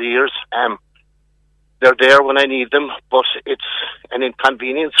me over the years. They're there when I need them, but it's an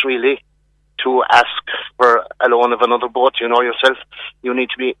inconvenience really to ask for a loan of another boat. You know yourself, you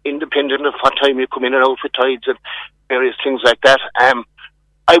need to be independent of what time you come in and out with tides and various things like that.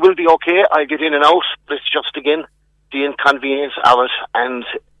 I will be okay, I'll get in and out, but it's just again the inconvenience of it and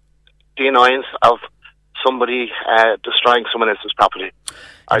the annoyance of somebody destroying someone else's property.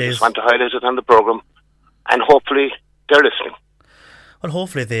 I just want to highlight it on the programme, and hopefully they're listening. Well,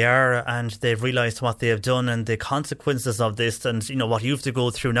 hopefully they are, and they've realised what they have done and the consequences of this, and what you have to go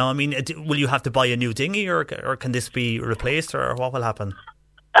through now. I mean, will you have to buy a new dinghy, or can this be replaced, or what will happen?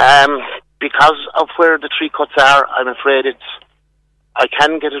 Because of where the tree cuts are, I'm afraid I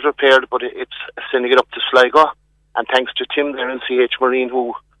can get it repaired, but it's sending it up to Sligo. And thanks to Tim there in CH Marine,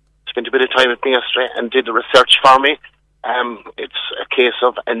 who spent a bit of time with me yesterday and did the research for me, it's a case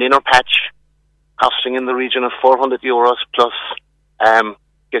of an inner patch costing in the region of €400 plus.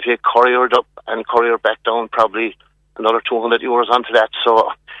 Get it couriered up and couriered back down, probably another €200 onto that.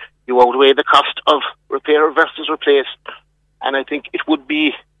 So you outweigh the cost of repair versus replace, and I think it would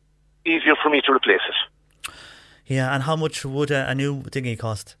be easier for me to replace it. Yeah, and how much would a new dinghy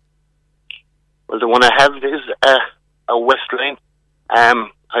cost? Well, the one I have is a Westline. I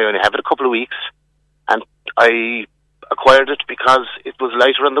only have it a couple of weeks, and I acquired it because it was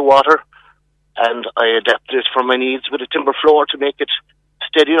lighter in the water, and I adapted it for my needs with a timber floor to make it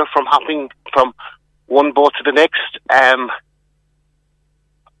steadier from hopping from one boat to the next.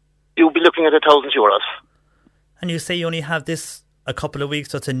 You'll be looking at €1,000. And you say you only have this a couple of weeks,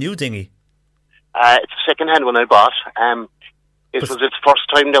 so it's a new dinghy? It's a second-hand one I bought. It was its first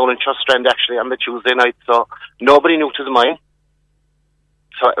time down in Chustrand actually on the Tuesday night, so nobody knew it was mine.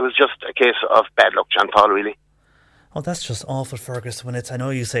 So it was just a case of bad luck, John Paul, really. Oh, that's just awful, Fergus, when I know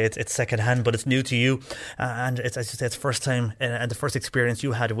you say it's second hand, but it's new to you, and it's, as you say, it's first time, and the first experience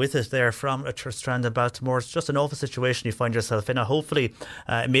you had with it there from Chustrand and Baltimore. It's just an awful situation you find yourself in. Hopefully,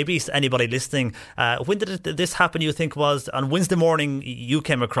 maybe anybody listening, when did this happen, you think was on Wednesday morning you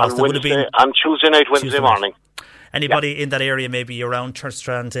came across? On Tuesday night, Wednesday morning. Anybody in that area, maybe around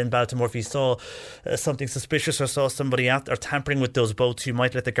Chustrand in Baltimore, if you saw something suspicious or saw somebody out or tampering with those boats, you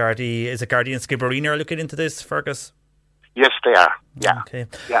might let the Gardaí, is it Gardaí and Skibbereen are looking into this, Fergus? Yes, they are. Yeah. Okay.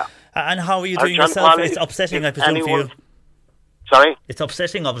 Yeah. And how are you doing yourself? Paul, it's upsetting, I presume, for you. Sorry? It's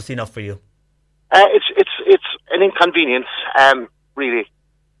upsetting, obviously, enough for you. It's an inconvenience, really.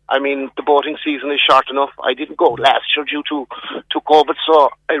 I mean, the boating season is short enough. I didn't go last year due to COVID, so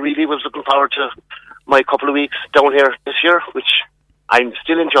I really was looking forward to my couple of weeks down here this year, which I'm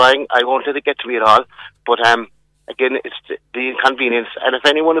still enjoying. I won't let it get to me at all. But again, it's the inconvenience. And if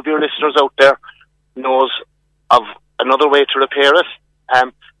any one of your listeners out there knows of another way to repair it,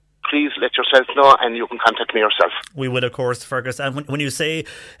 please let yourself know, and you can contact me yourself. We will, of course, Fergus. And when you say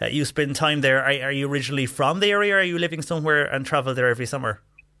you spend time there, are you originally from the area, or are you living somewhere and travel there every summer?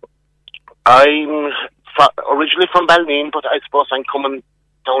 I'm originally from Balmain, but I suppose I'm coming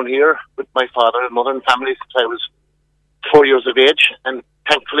down here with my father and mother and family since I was 4 years of age, and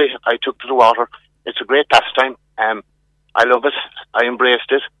thankfully I took to the water. It's a great pastime. I love it. I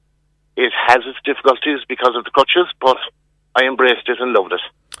embraced it. It has its difficulties because of the crutches, but I embraced it and loved it.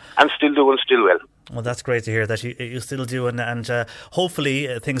 And still do and still will. Well, that's great to hear that you still do, and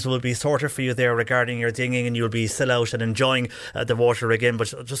hopefully things will be sorted for you there regarding your dinging, and you'll be still out and enjoying the water again.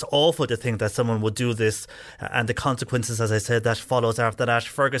 But just awful to think that someone would do this, and the consequences, as I said, that follows after that.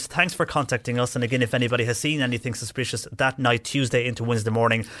 Fergus, thanks for contacting us. And again, if anybody has seen anything suspicious that night, Tuesday into Wednesday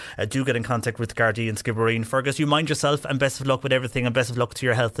morning, do get in contact with Gardaí in Skibbereen. Fergus, you mind yourself, and best of luck with everything, and best of luck to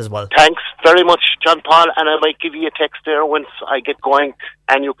your health as well. Thanks very much, John Paul, and I might give you a text there once I get going,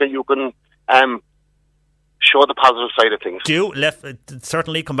 and you can show the positive side of things.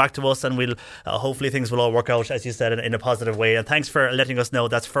 Certainly come back to us, and we'll hopefully things will all work out, as you said, in a positive way. And thanks for letting us know.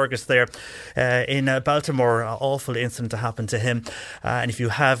 That's Fergus there in Baltimore. Awful incident to happen to him. And if you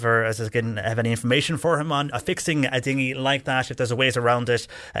have any information for him on fixing a dinghy like that, if there's a ways around it,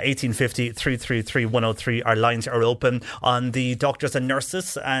 1850 333 103. Our lines are open on the doctors and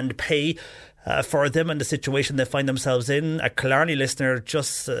nurses and pay for them and the situation they find themselves in. A Killarney listener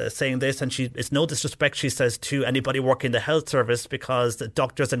just saying this, and it's no disrespect, she says, to anybody working in the health service, because the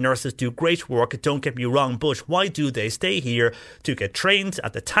doctors and nurses do great work, don't get me wrong, but why do they stay here to get trained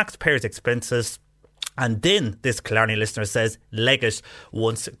at the taxpayers' expenses? And then this Killarney listener says Leggett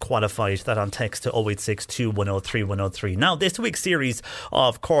once qualified. That on text to 0862 103 103. Now, this week's series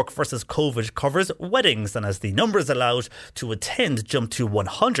of Cork versus COVID covers weddings, and as the numbers allowed to attend jumped to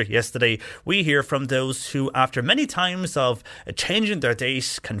 100 yesterday, we hear from those who, after many times of changing their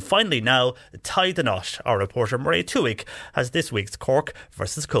date, can finally now tie the knot. Our reporter Murray Tuig has this week's Cork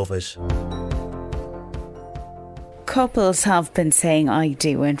versus COVID. Couples have been saying I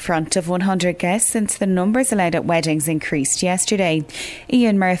do in front of 100 guests since the numbers allowed at weddings increased yesterday.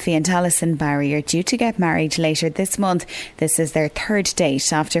 Ian Murphy and Alison Barry are due to get married later this month. This is their third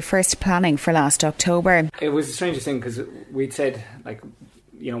date after first planning for last October. It was the strangest thing, because we'd said,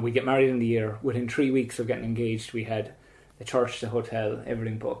 we get married in the year. Within 3 weeks of getting engaged, we had the church, the hotel,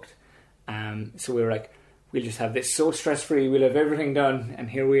 everything booked. So we were like, we'll just have this so stress-free, we'll have everything done, and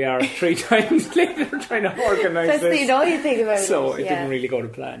here we are 3 times later trying to organise this. That's the annoying thing about it. So it didn't really go to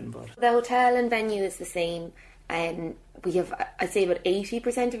plan. But the hotel and venue is the same, and we have, I'd say, about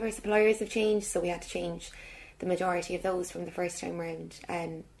 80% of our suppliers have changed, so we had to change the majority of those from the first time round.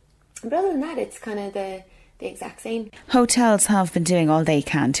 But other than that, it's kind of the exact same. Hotels have been doing all they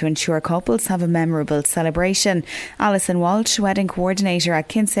can to ensure couples have a memorable celebration. Alison Walsh, wedding coordinator at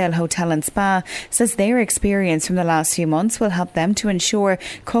Kinsale Hotel and Spa, says their experience from the last few months will help them to ensure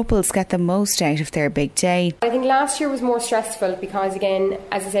couples get the most out of their big day. I think last year was more stressful because, again,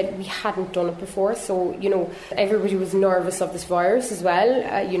 as I said, we hadn't done it before, so everybody was nervous of this virus as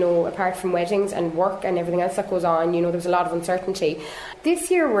well, apart from weddings and work and everything else that goes on. There was a lot of uncertainty.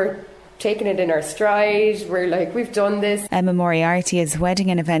 This year we're taking it in our stride. We're like, we've done this. Emma Moriarty is wedding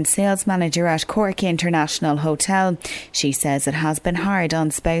and event sales manager at Cork International Hotel. She says it has been hard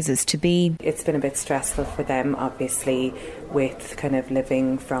on spouses to be. It's been a bit stressful for them, obviously, with kind of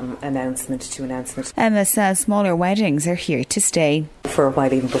living from announcement to announcement. Emma says smaller weddings are here to stay. For a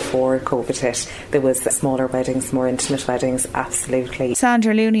while, even before COVID hit, there was smaller weddings, more intimate weddings, absolutely.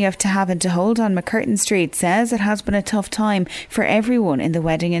 Sandra Looney of To Haven to Hold on McCurtain Street says it has been a tough time for everyone in the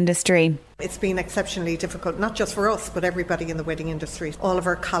wedding industry. It's been exceptionally difficult, not just for us, but everybody in the wedding industry. All of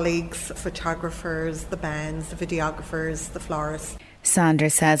our colleagues, photographers, the bands, the videographers, the florists. Sandra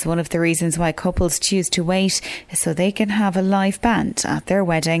says one of the reasons why couples choose to wait is so they can have a live band at their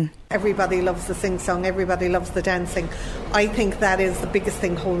wedding. Everybody loves the sing-song, everybody loves the dancing. I think that is the biggest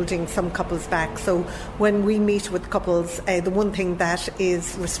thing holding some couples back. So when we meet with couples, the one thing that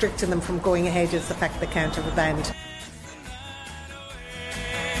is restricting them from going ahead is the fact they can't have a band.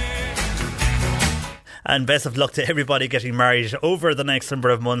 And best of luck to everybody getting married over the next number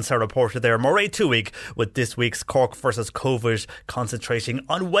of months. Our reporter there, Murray Tuig, with this week's Cork versus COVID, concentrating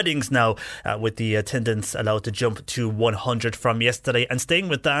on weddings now, with the attendance allowed to jump to 100 from yesterday. And staying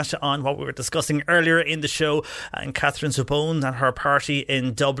with that, on what we were discussing earlier in the show, and Catherine Zubone and her party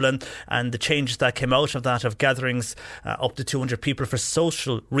in Dublin, and the changes that came out of that, of gatherings up to 200 people for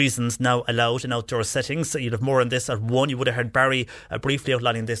social reasons now allowed in outdoor settings. So you'll have more on this at 1. You would have heard Barry briefly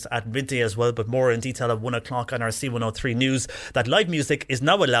outlining this at midday as well, but more in detail at 1 o'clock on our C103 News that live music is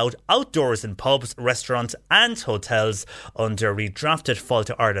now allowed outdoors in pubs, restaurants and hotels under redrafted Fall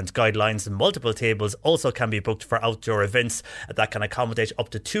to Ireland guidelines. Multiple tables also can be booked for outdoor events that can accommodate up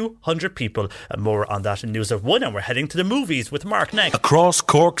to 200 people. More on that in News at 1, and we're heading to the movies with Mark next. Across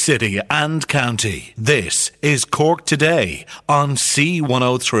Cork City and County, this is Cork Today on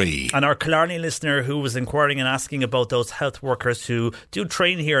C103. And our Killarney listener who was inquiring and asking about those health workers who do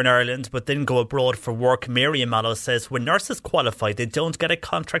train here in Ireland but then go abroad for work, Mary Mallow says when nurses qualify they don't get a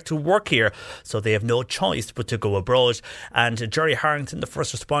contract to work here, so they have no choice but to go abroad. And Jerry Harrington, the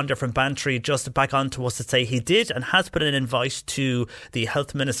first responder from Bantry, just back on to us to say he did and has put in an invite to the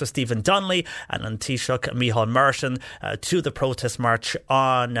Health Minister Stephen Donnelly and an Taoiseach Micheál Martin to the protest march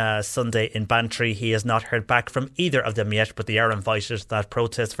on Sunday in Bantry. He has not heard back from either of them yet, but they are invited to that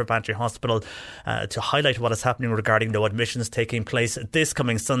protest for Bantry Hospital to highlight what is happening regarding no admissions taking place this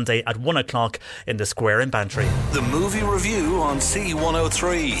coming Sunday at 1 o'clock in the square in Bantry. The movie review on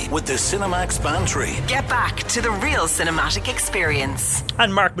C103 with the Cinemax Bantry. Get back to the real cinematic experience.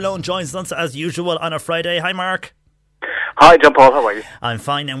 And Mark Malone joins us as usual on a Friday. Hi Mark. Hi John Paul, how are you? I'm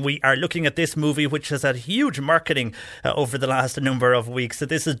fine, and we are looking at this movie which has had huge marketing over the last number of weeks. So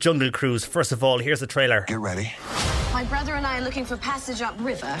this is Jungle Cruise. First of all, here's the trailer. Get ready. My brother and I are looking for passage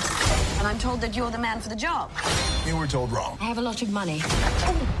upriver, and I'm told that you're the man for the job. You were told wrong. I have a lot of money.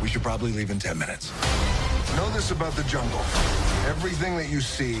 We should probably leave in 10 minutes. Know this about the jungle. Everything that you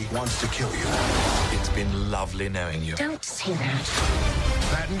see wants to kill you. It's been lovely knowing you. Don't say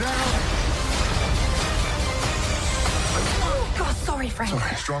that. Batten down. Oh, God, sorry, Frank.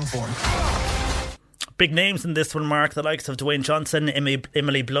 Sorry, strong form. Big names in this one, Mark, the likes of Dwayne Johnson,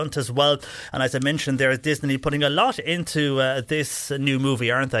 Emily Blunt as well. And as I mentioned, there is Disney putting a lot into this new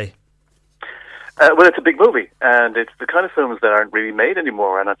movie, aren't they? Well, it's a big movie, and it's the kind of films that aren't really made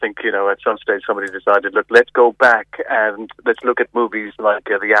anymore. And I think, at some stage somebody decided, look, let's go back and let's look at movies like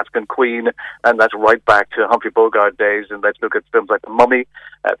The African Queen, and that's right back to Humphrey Bogart days, and let's look at films like The Mummy,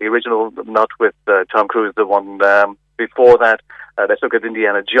 the original, not with Tom Cruise, the one before that. Let's look at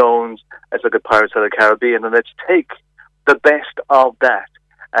Indiana Jones, let's look at Pirates of the Caribbean, and let's take the best of that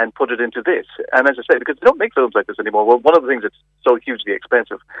and put it into this. And as I say, because they don't make films like this anymore, well, one of the things that's so hugely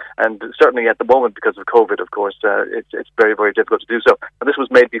expensive, and certainly at the moment because of COVID, of course, it's very, very difficult to do so. And this was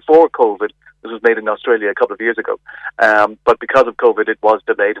made before COVID. This was made in Australia a couple of years ago. But because of COVID, it was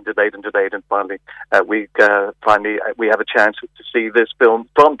delayed, and finally we have a chance to see this film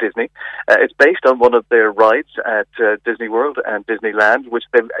from Disney. It's based on one of their rides at Disney World and Disneyland, which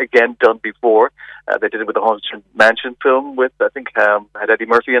they've again done before. They did it with the Haunted Mansion film with, I think, had Eddie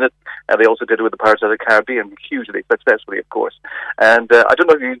Murphy in it, and they also did it with the Pirates of the Caribbean, hugely successfully, of course. And I don't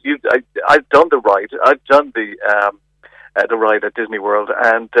know if I've done the ride. I've done the ride at Disney World,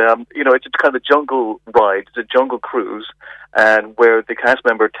 and it's kind of a jungle ride. It's a jungle cruise, and where the cast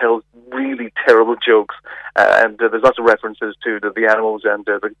member tells really terrible jokes, and there's lots of references to the animals and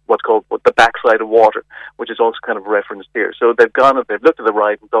what's called the backside of water, which is also kind of referenced here. So they've gone and they've looked at the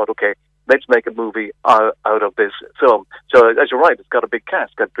ride and thought, okay, let's make a movie out of this film. So, as you're right, it's got a big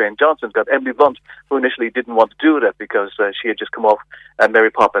cast. It's got Dwayne Johnson, it's got Emily Blunt, who initially didn't want to do that because she had just come off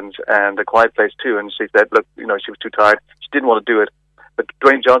Mary Poppins and A Quiet Place 2, and she said, look, she was too tired. She didn't want to do it. But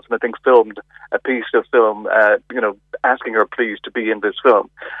Dwayne Johnson, I think, filmed a piece of film, asking her please to be in this film.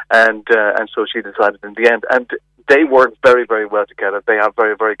 And so she decided in the end. And they work very, very well together. They are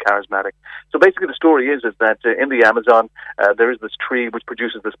very, very charismatic. So basically the story is that in the Amazon, there is this tree which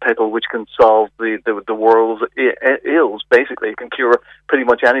produces this petal which can solve the world's ills, basically. It can cure pretty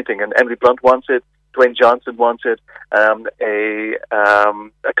much anything. And Emily Blunt wants it. Dwayne Johnson wants it.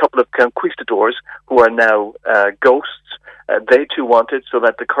 A couple of conquistadors who are now ghosts, they too want it, so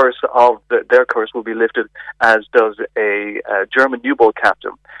that the curse of their curse will be lifted, as does a German U-boat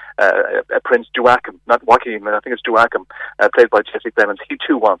captain, Prince Joachim, not Joachim, I think it's Joachim, played by Jesse Plemons. He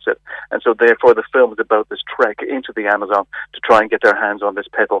too wants it, and so therefore the film is about this trek into the Amazon to try and get their hands on this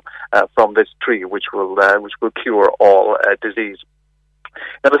petal from this tree, which will cure all disease.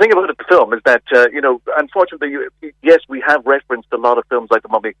 Now, the thing about the film is that, unfortunately, yes, we have referenced a lot of films like The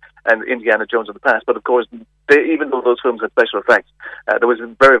Mummy and Indiana Jones in the past, but of course, even though those films had special effects, there was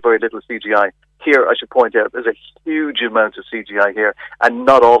very, very little CGI. Here, I should point out, there's a huge amount of CGI here, and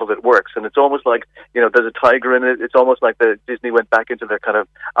not all of it works. And it's almost like, there's a tiger in it. It's almost like Disney went back into their kind of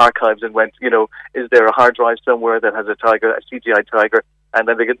archives and went, is there a hard drive somewhere that has a tiger, a CGI tiger? And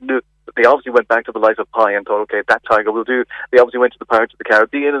then they obviously went back to The Life of Pi and thought, okay, that tiger will do. They obviously went to the Pirates of the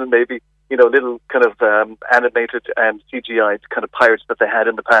Caribbean and maybe, little kind of animated and CGI kind of pirates that they had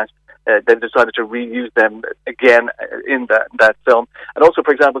in the past. they've decided to reuse them again in that film. And also,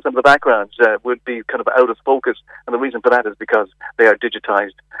 for example, some of the backgrounds would be kind of out of focus, and the reason for that is because they are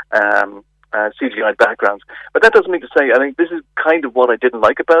digitized CGI backgrounds. But that doesn't mean to say, I think this is kind of what I didn't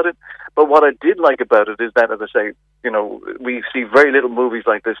like about it. But what I did like about it is that, as I say, we see very little movies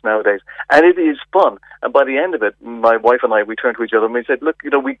like this nowadays, and it is fun. And by the end of it, my wife and I, we turned to each other and we said, look,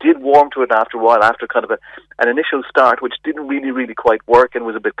 we did warm to it after a while, after kind of an initial start, which didn't really, really quite work and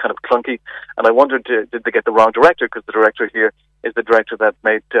was a bit kind of clunky. And I wondered, did they get the wrong director? Because the director here is the director that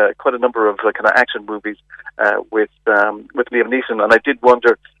made quite a number of kind of action movies with Liam Neeson. And I did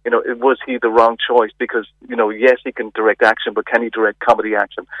wonder, was he the wrong choice? Because, yes, he can direct action, but can he direct comedy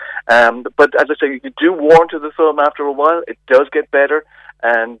action? But as I say, you do warm to the film after a while. It does get better.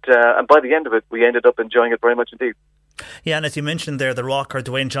 And by the end of it, we ended up enjoying it very much indeed. Yeah, and as you mentioned there, The Rock, or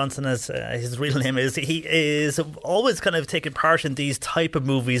Dwayne Johnson as his real name is, he is always kind of taking part in these type of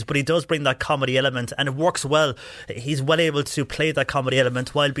movies, but he does bring that comedy element, and it works well. He's well able to play that comedy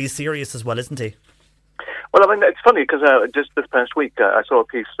element while being serious as well, isn't he? Well, I mean, it's funny because just this past week I saw a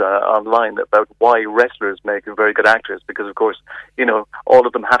piece online about why wrestlers make very good actors, because, of course, all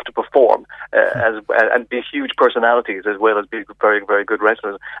of them have to perform and be huge personalities as well as be very, very good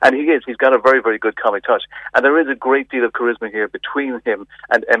wrestlers. And he's got a very, very good comic touch. And there is a great deal of charisma here between him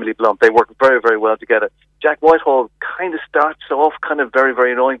and Emily Blunt. They work very, very well together. Jack Whitehall kind of starts off kind of very,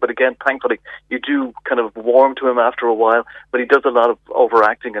 very annoying, but again, thankfully, you do kind of warm to him after a while, but he does a lot of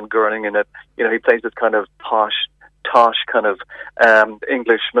overacting and gurning in it. He plays this kind of tosh kind of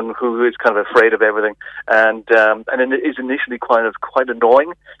Englishman who is kind of afraid of everything, and it is initially quite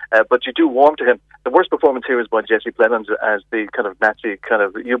annoying, but you do warm to him. The worst performance here is by Jesse Plemons as the kind of Nazi kind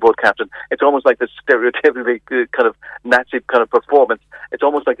of U-boat captain. It's almost like this stereotypically kind of Nazi kind of performance. It's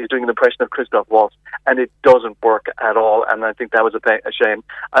almost like he's doing an impression of Christoph Waltz, and it doesn't work at all, and I think that was a shame.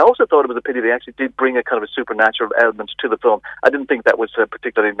 I also thought it was a pity they actually did bring a kind of a supernatural element to the film. I didn't think that was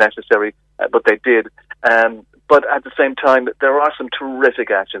particularly necessary, but they did. But at the same time, there are some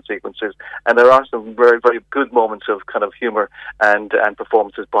terrific action sequences, and there are some very, very good moments of kind of humour and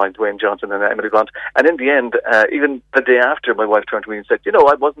performances by Dwayne Johnson and Emily Blunt. And in the end, even the day after, my wife turned to me and said,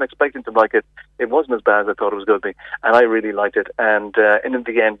 I wasn't expecting to like it. It wasn't as bad as I thought it was going to be, and I really liked it. And in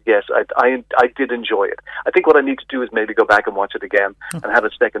the end, yes, I did enjoy it. I think what I need to do is maybe go back and watch it again and have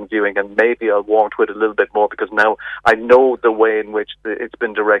a second viewing, and maybe I'll warm to it a little bit more, because now I know the way in which it's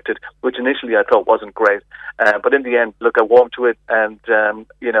been directed, which initially I thought wasn't great. But in the end, look, I warmed to it, and I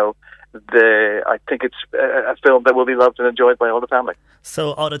think it's a film that will be loved and enjoyed by all the family.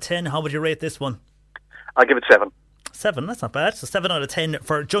 So, out of 10, how would you rate this one? I'll give it 7. 7, that's not bad. So 7 out of 10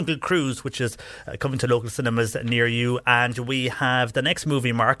 for Jungle Cruise, which is coming to local cinemas near you. And we have the next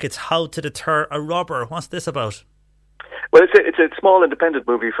movie, Mark. It's How to Deter a Robber. What's this about? Well, it's a small independent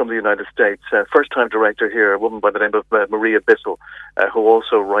movie from the United States. First-time director here, a woman by the name of Maria Bissell, who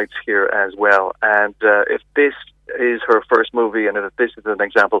also writes here as well. And if this is her first movie, and if this is an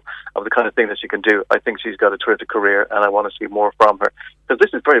example of the kind of thing that she can do, I think she's got a terrific career, and I want to see more from her, because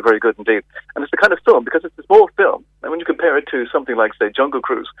this is very, very good indeed. And it's the kind of film, because it's a small film, and when you compare it to something like, say, Jungle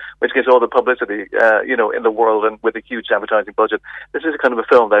Cruise, which gets all the publicity, in the world, and with a huge advertising budget, this is a kind of a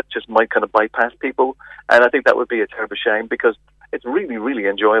film that just might kind of bypass people, and I think that would be a terrible shame, because it's really, really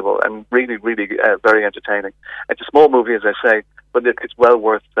enjoyable and really, really very entertaining. It's a small movie, as I say, but it's well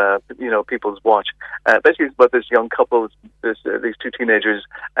worth people's watch. Basically, it's about this young couple, these two teenagers,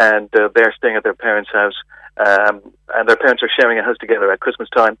 and they're staying at their parents' house, and their parents are sharing a house together at Christmas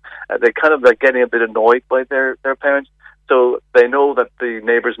time. They kind of getting a bit annoyed by their parents. So they know that the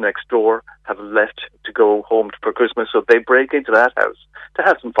neighbours next door have left to go home for Christmas, so they break into that house to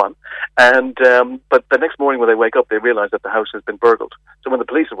have some fun. And but the next morning when they wake up, they realise that the house has been burgled. So when the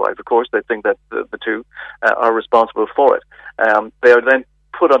police arrive, of course, they think that the two are responsible for it. They are then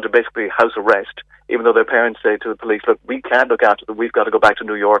put under basically house arrest, even though their parents say to the police, look, we can't look after them, we've got to go back to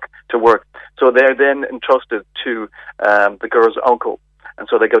New York to work. So they're then entrusted to the girl's uncle. And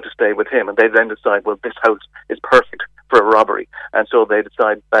so they go to stay with him, and they then decide, well, this house is perfect for a robbery. And so they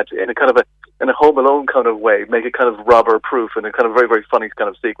decide that in a Home Alone kind of way, make it kind of robber-proof in a kind of very, very funny kind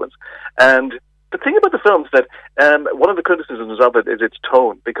of sequence. And the thing about the film is that one of the criticisms of it is its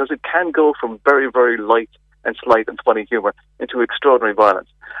tone, because it can go from very, very light and slight and funny humour into extraordinary violence.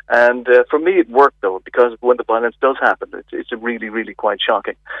 And for me it worked, though, because when the violence does happen, it's really, really quite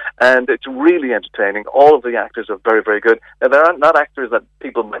shocking. And it's really entertaining. All of the actors are very, very good. Now, there are not actors that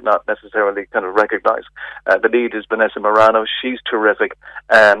people might not necessarily kind of recognise. The lead is Vanessa Morano. She's terrific,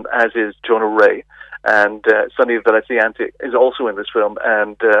 as is Jonah Ray. and Sonny Valenciante is also in this film,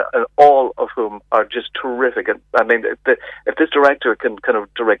 and all of whom are just terrific. And I mean, if this director can kind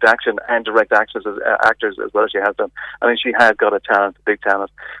of direct action and direct actors as well as she has done, I mean, she has got a talent, a big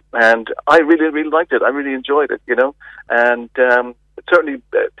talent, and I really, really liked it. I really enjoyed it, and certainly.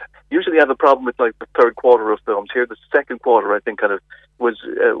 Usually I have a problem with like the third quarter of films. Here, the second quarter, I think, kind of was,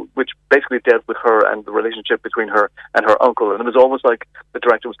 which basically dealt with her and the relationship between her and her uncle, and it was almost like the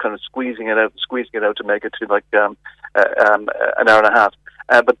director was kind of squeezing it out to make it to like an hour and a half.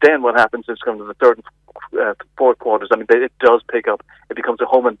 But then what happens is, kind of the third and fourth quarters, I mean, it does pick up. It becomes a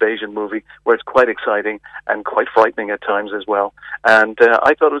home invasion movie where it's quite exciting and quite frightening at times as well. And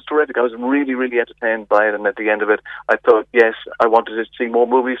I thought it was terrific. I was really, really entertained by it. And at the end of it, I thought, yes, I wanted to see more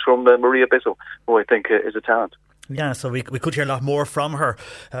movies from Maria Bissell, who I think is a talent. Yeah, so we could hear a lot more from her,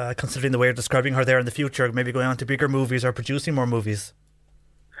 considering the way you're describing her there in the future, maybe going on to bigger movies or producing more movies.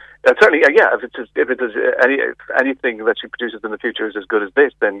 Certainly, yeah. If anything that she produces in the future is as good as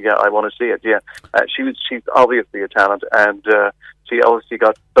this, then yeah, I want to see it. Yeah, she's obviously a talent, and she obviously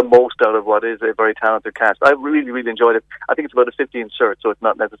got the most out of what is a very talented cast. I really, really enjoyed it. I think it's about a 15 cert, so it's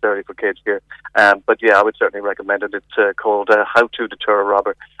not necessarily for kids here. But yeah, I would certainly recommend it. It's called How to Deter a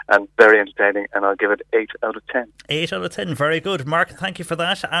Robber, and very entertaining, and I'll give it 8 out of 10. 8 out of 10, very good. Mark, thank you for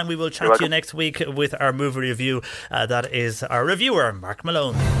that, and we will chat to you next week with our movie review. That is our reviewer, Mark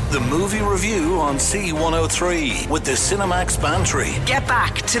Malone. The movie review on C103 with the Cinemax Bantry. Get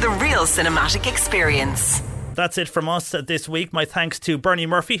back to the real cinematic experience. That's it from us this week. My thanks to Bernie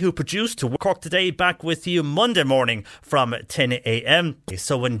Murphy, who produced Cork Today. Back with you Monday morning from 10 a.m.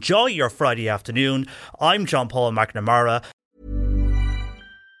 So enjoy your Friday afternoon. I'm John Paul McNamara.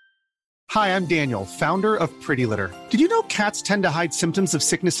 Hi, I'm Daniel, founder of Pretty Litter. Did you know cats tend to hide symptoms of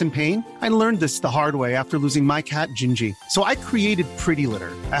sickness and pain? I learned this the hard way after losing my cat, Gingy. So I created Pretty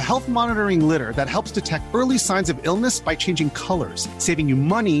Litter, a health monitoring litter that helps detect early signs of illness by changing colors, saving you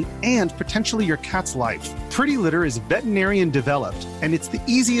money and potentially your cat's life. Pretty Litter is veterinarian developed, and it's the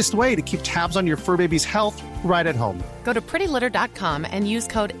easiest way to keep tabs on your fur baby's health right at home. Go to prettylitter.com and use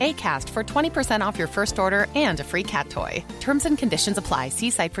code ACAST for 20% off your first order and a free cat toy. Terms and conditions apply. See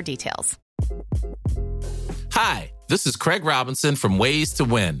site for details. Hi, this is Craig Robinson from Ways to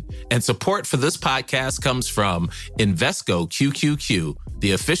Win, and support for this podcast comes from Invesco QQQ,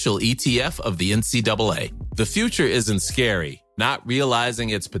 the official ETF of the NCAA. The future isn't scary. Not realizing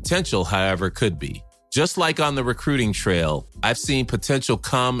its potential, however, could be. Just like on the recruiting trail, I've seen potential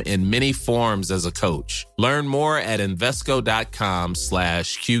come in many forms as a coach. Learn more at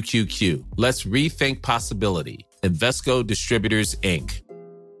Invesco.com/QQQ. Let's rethink possibility. Invesco Distributors, Inc.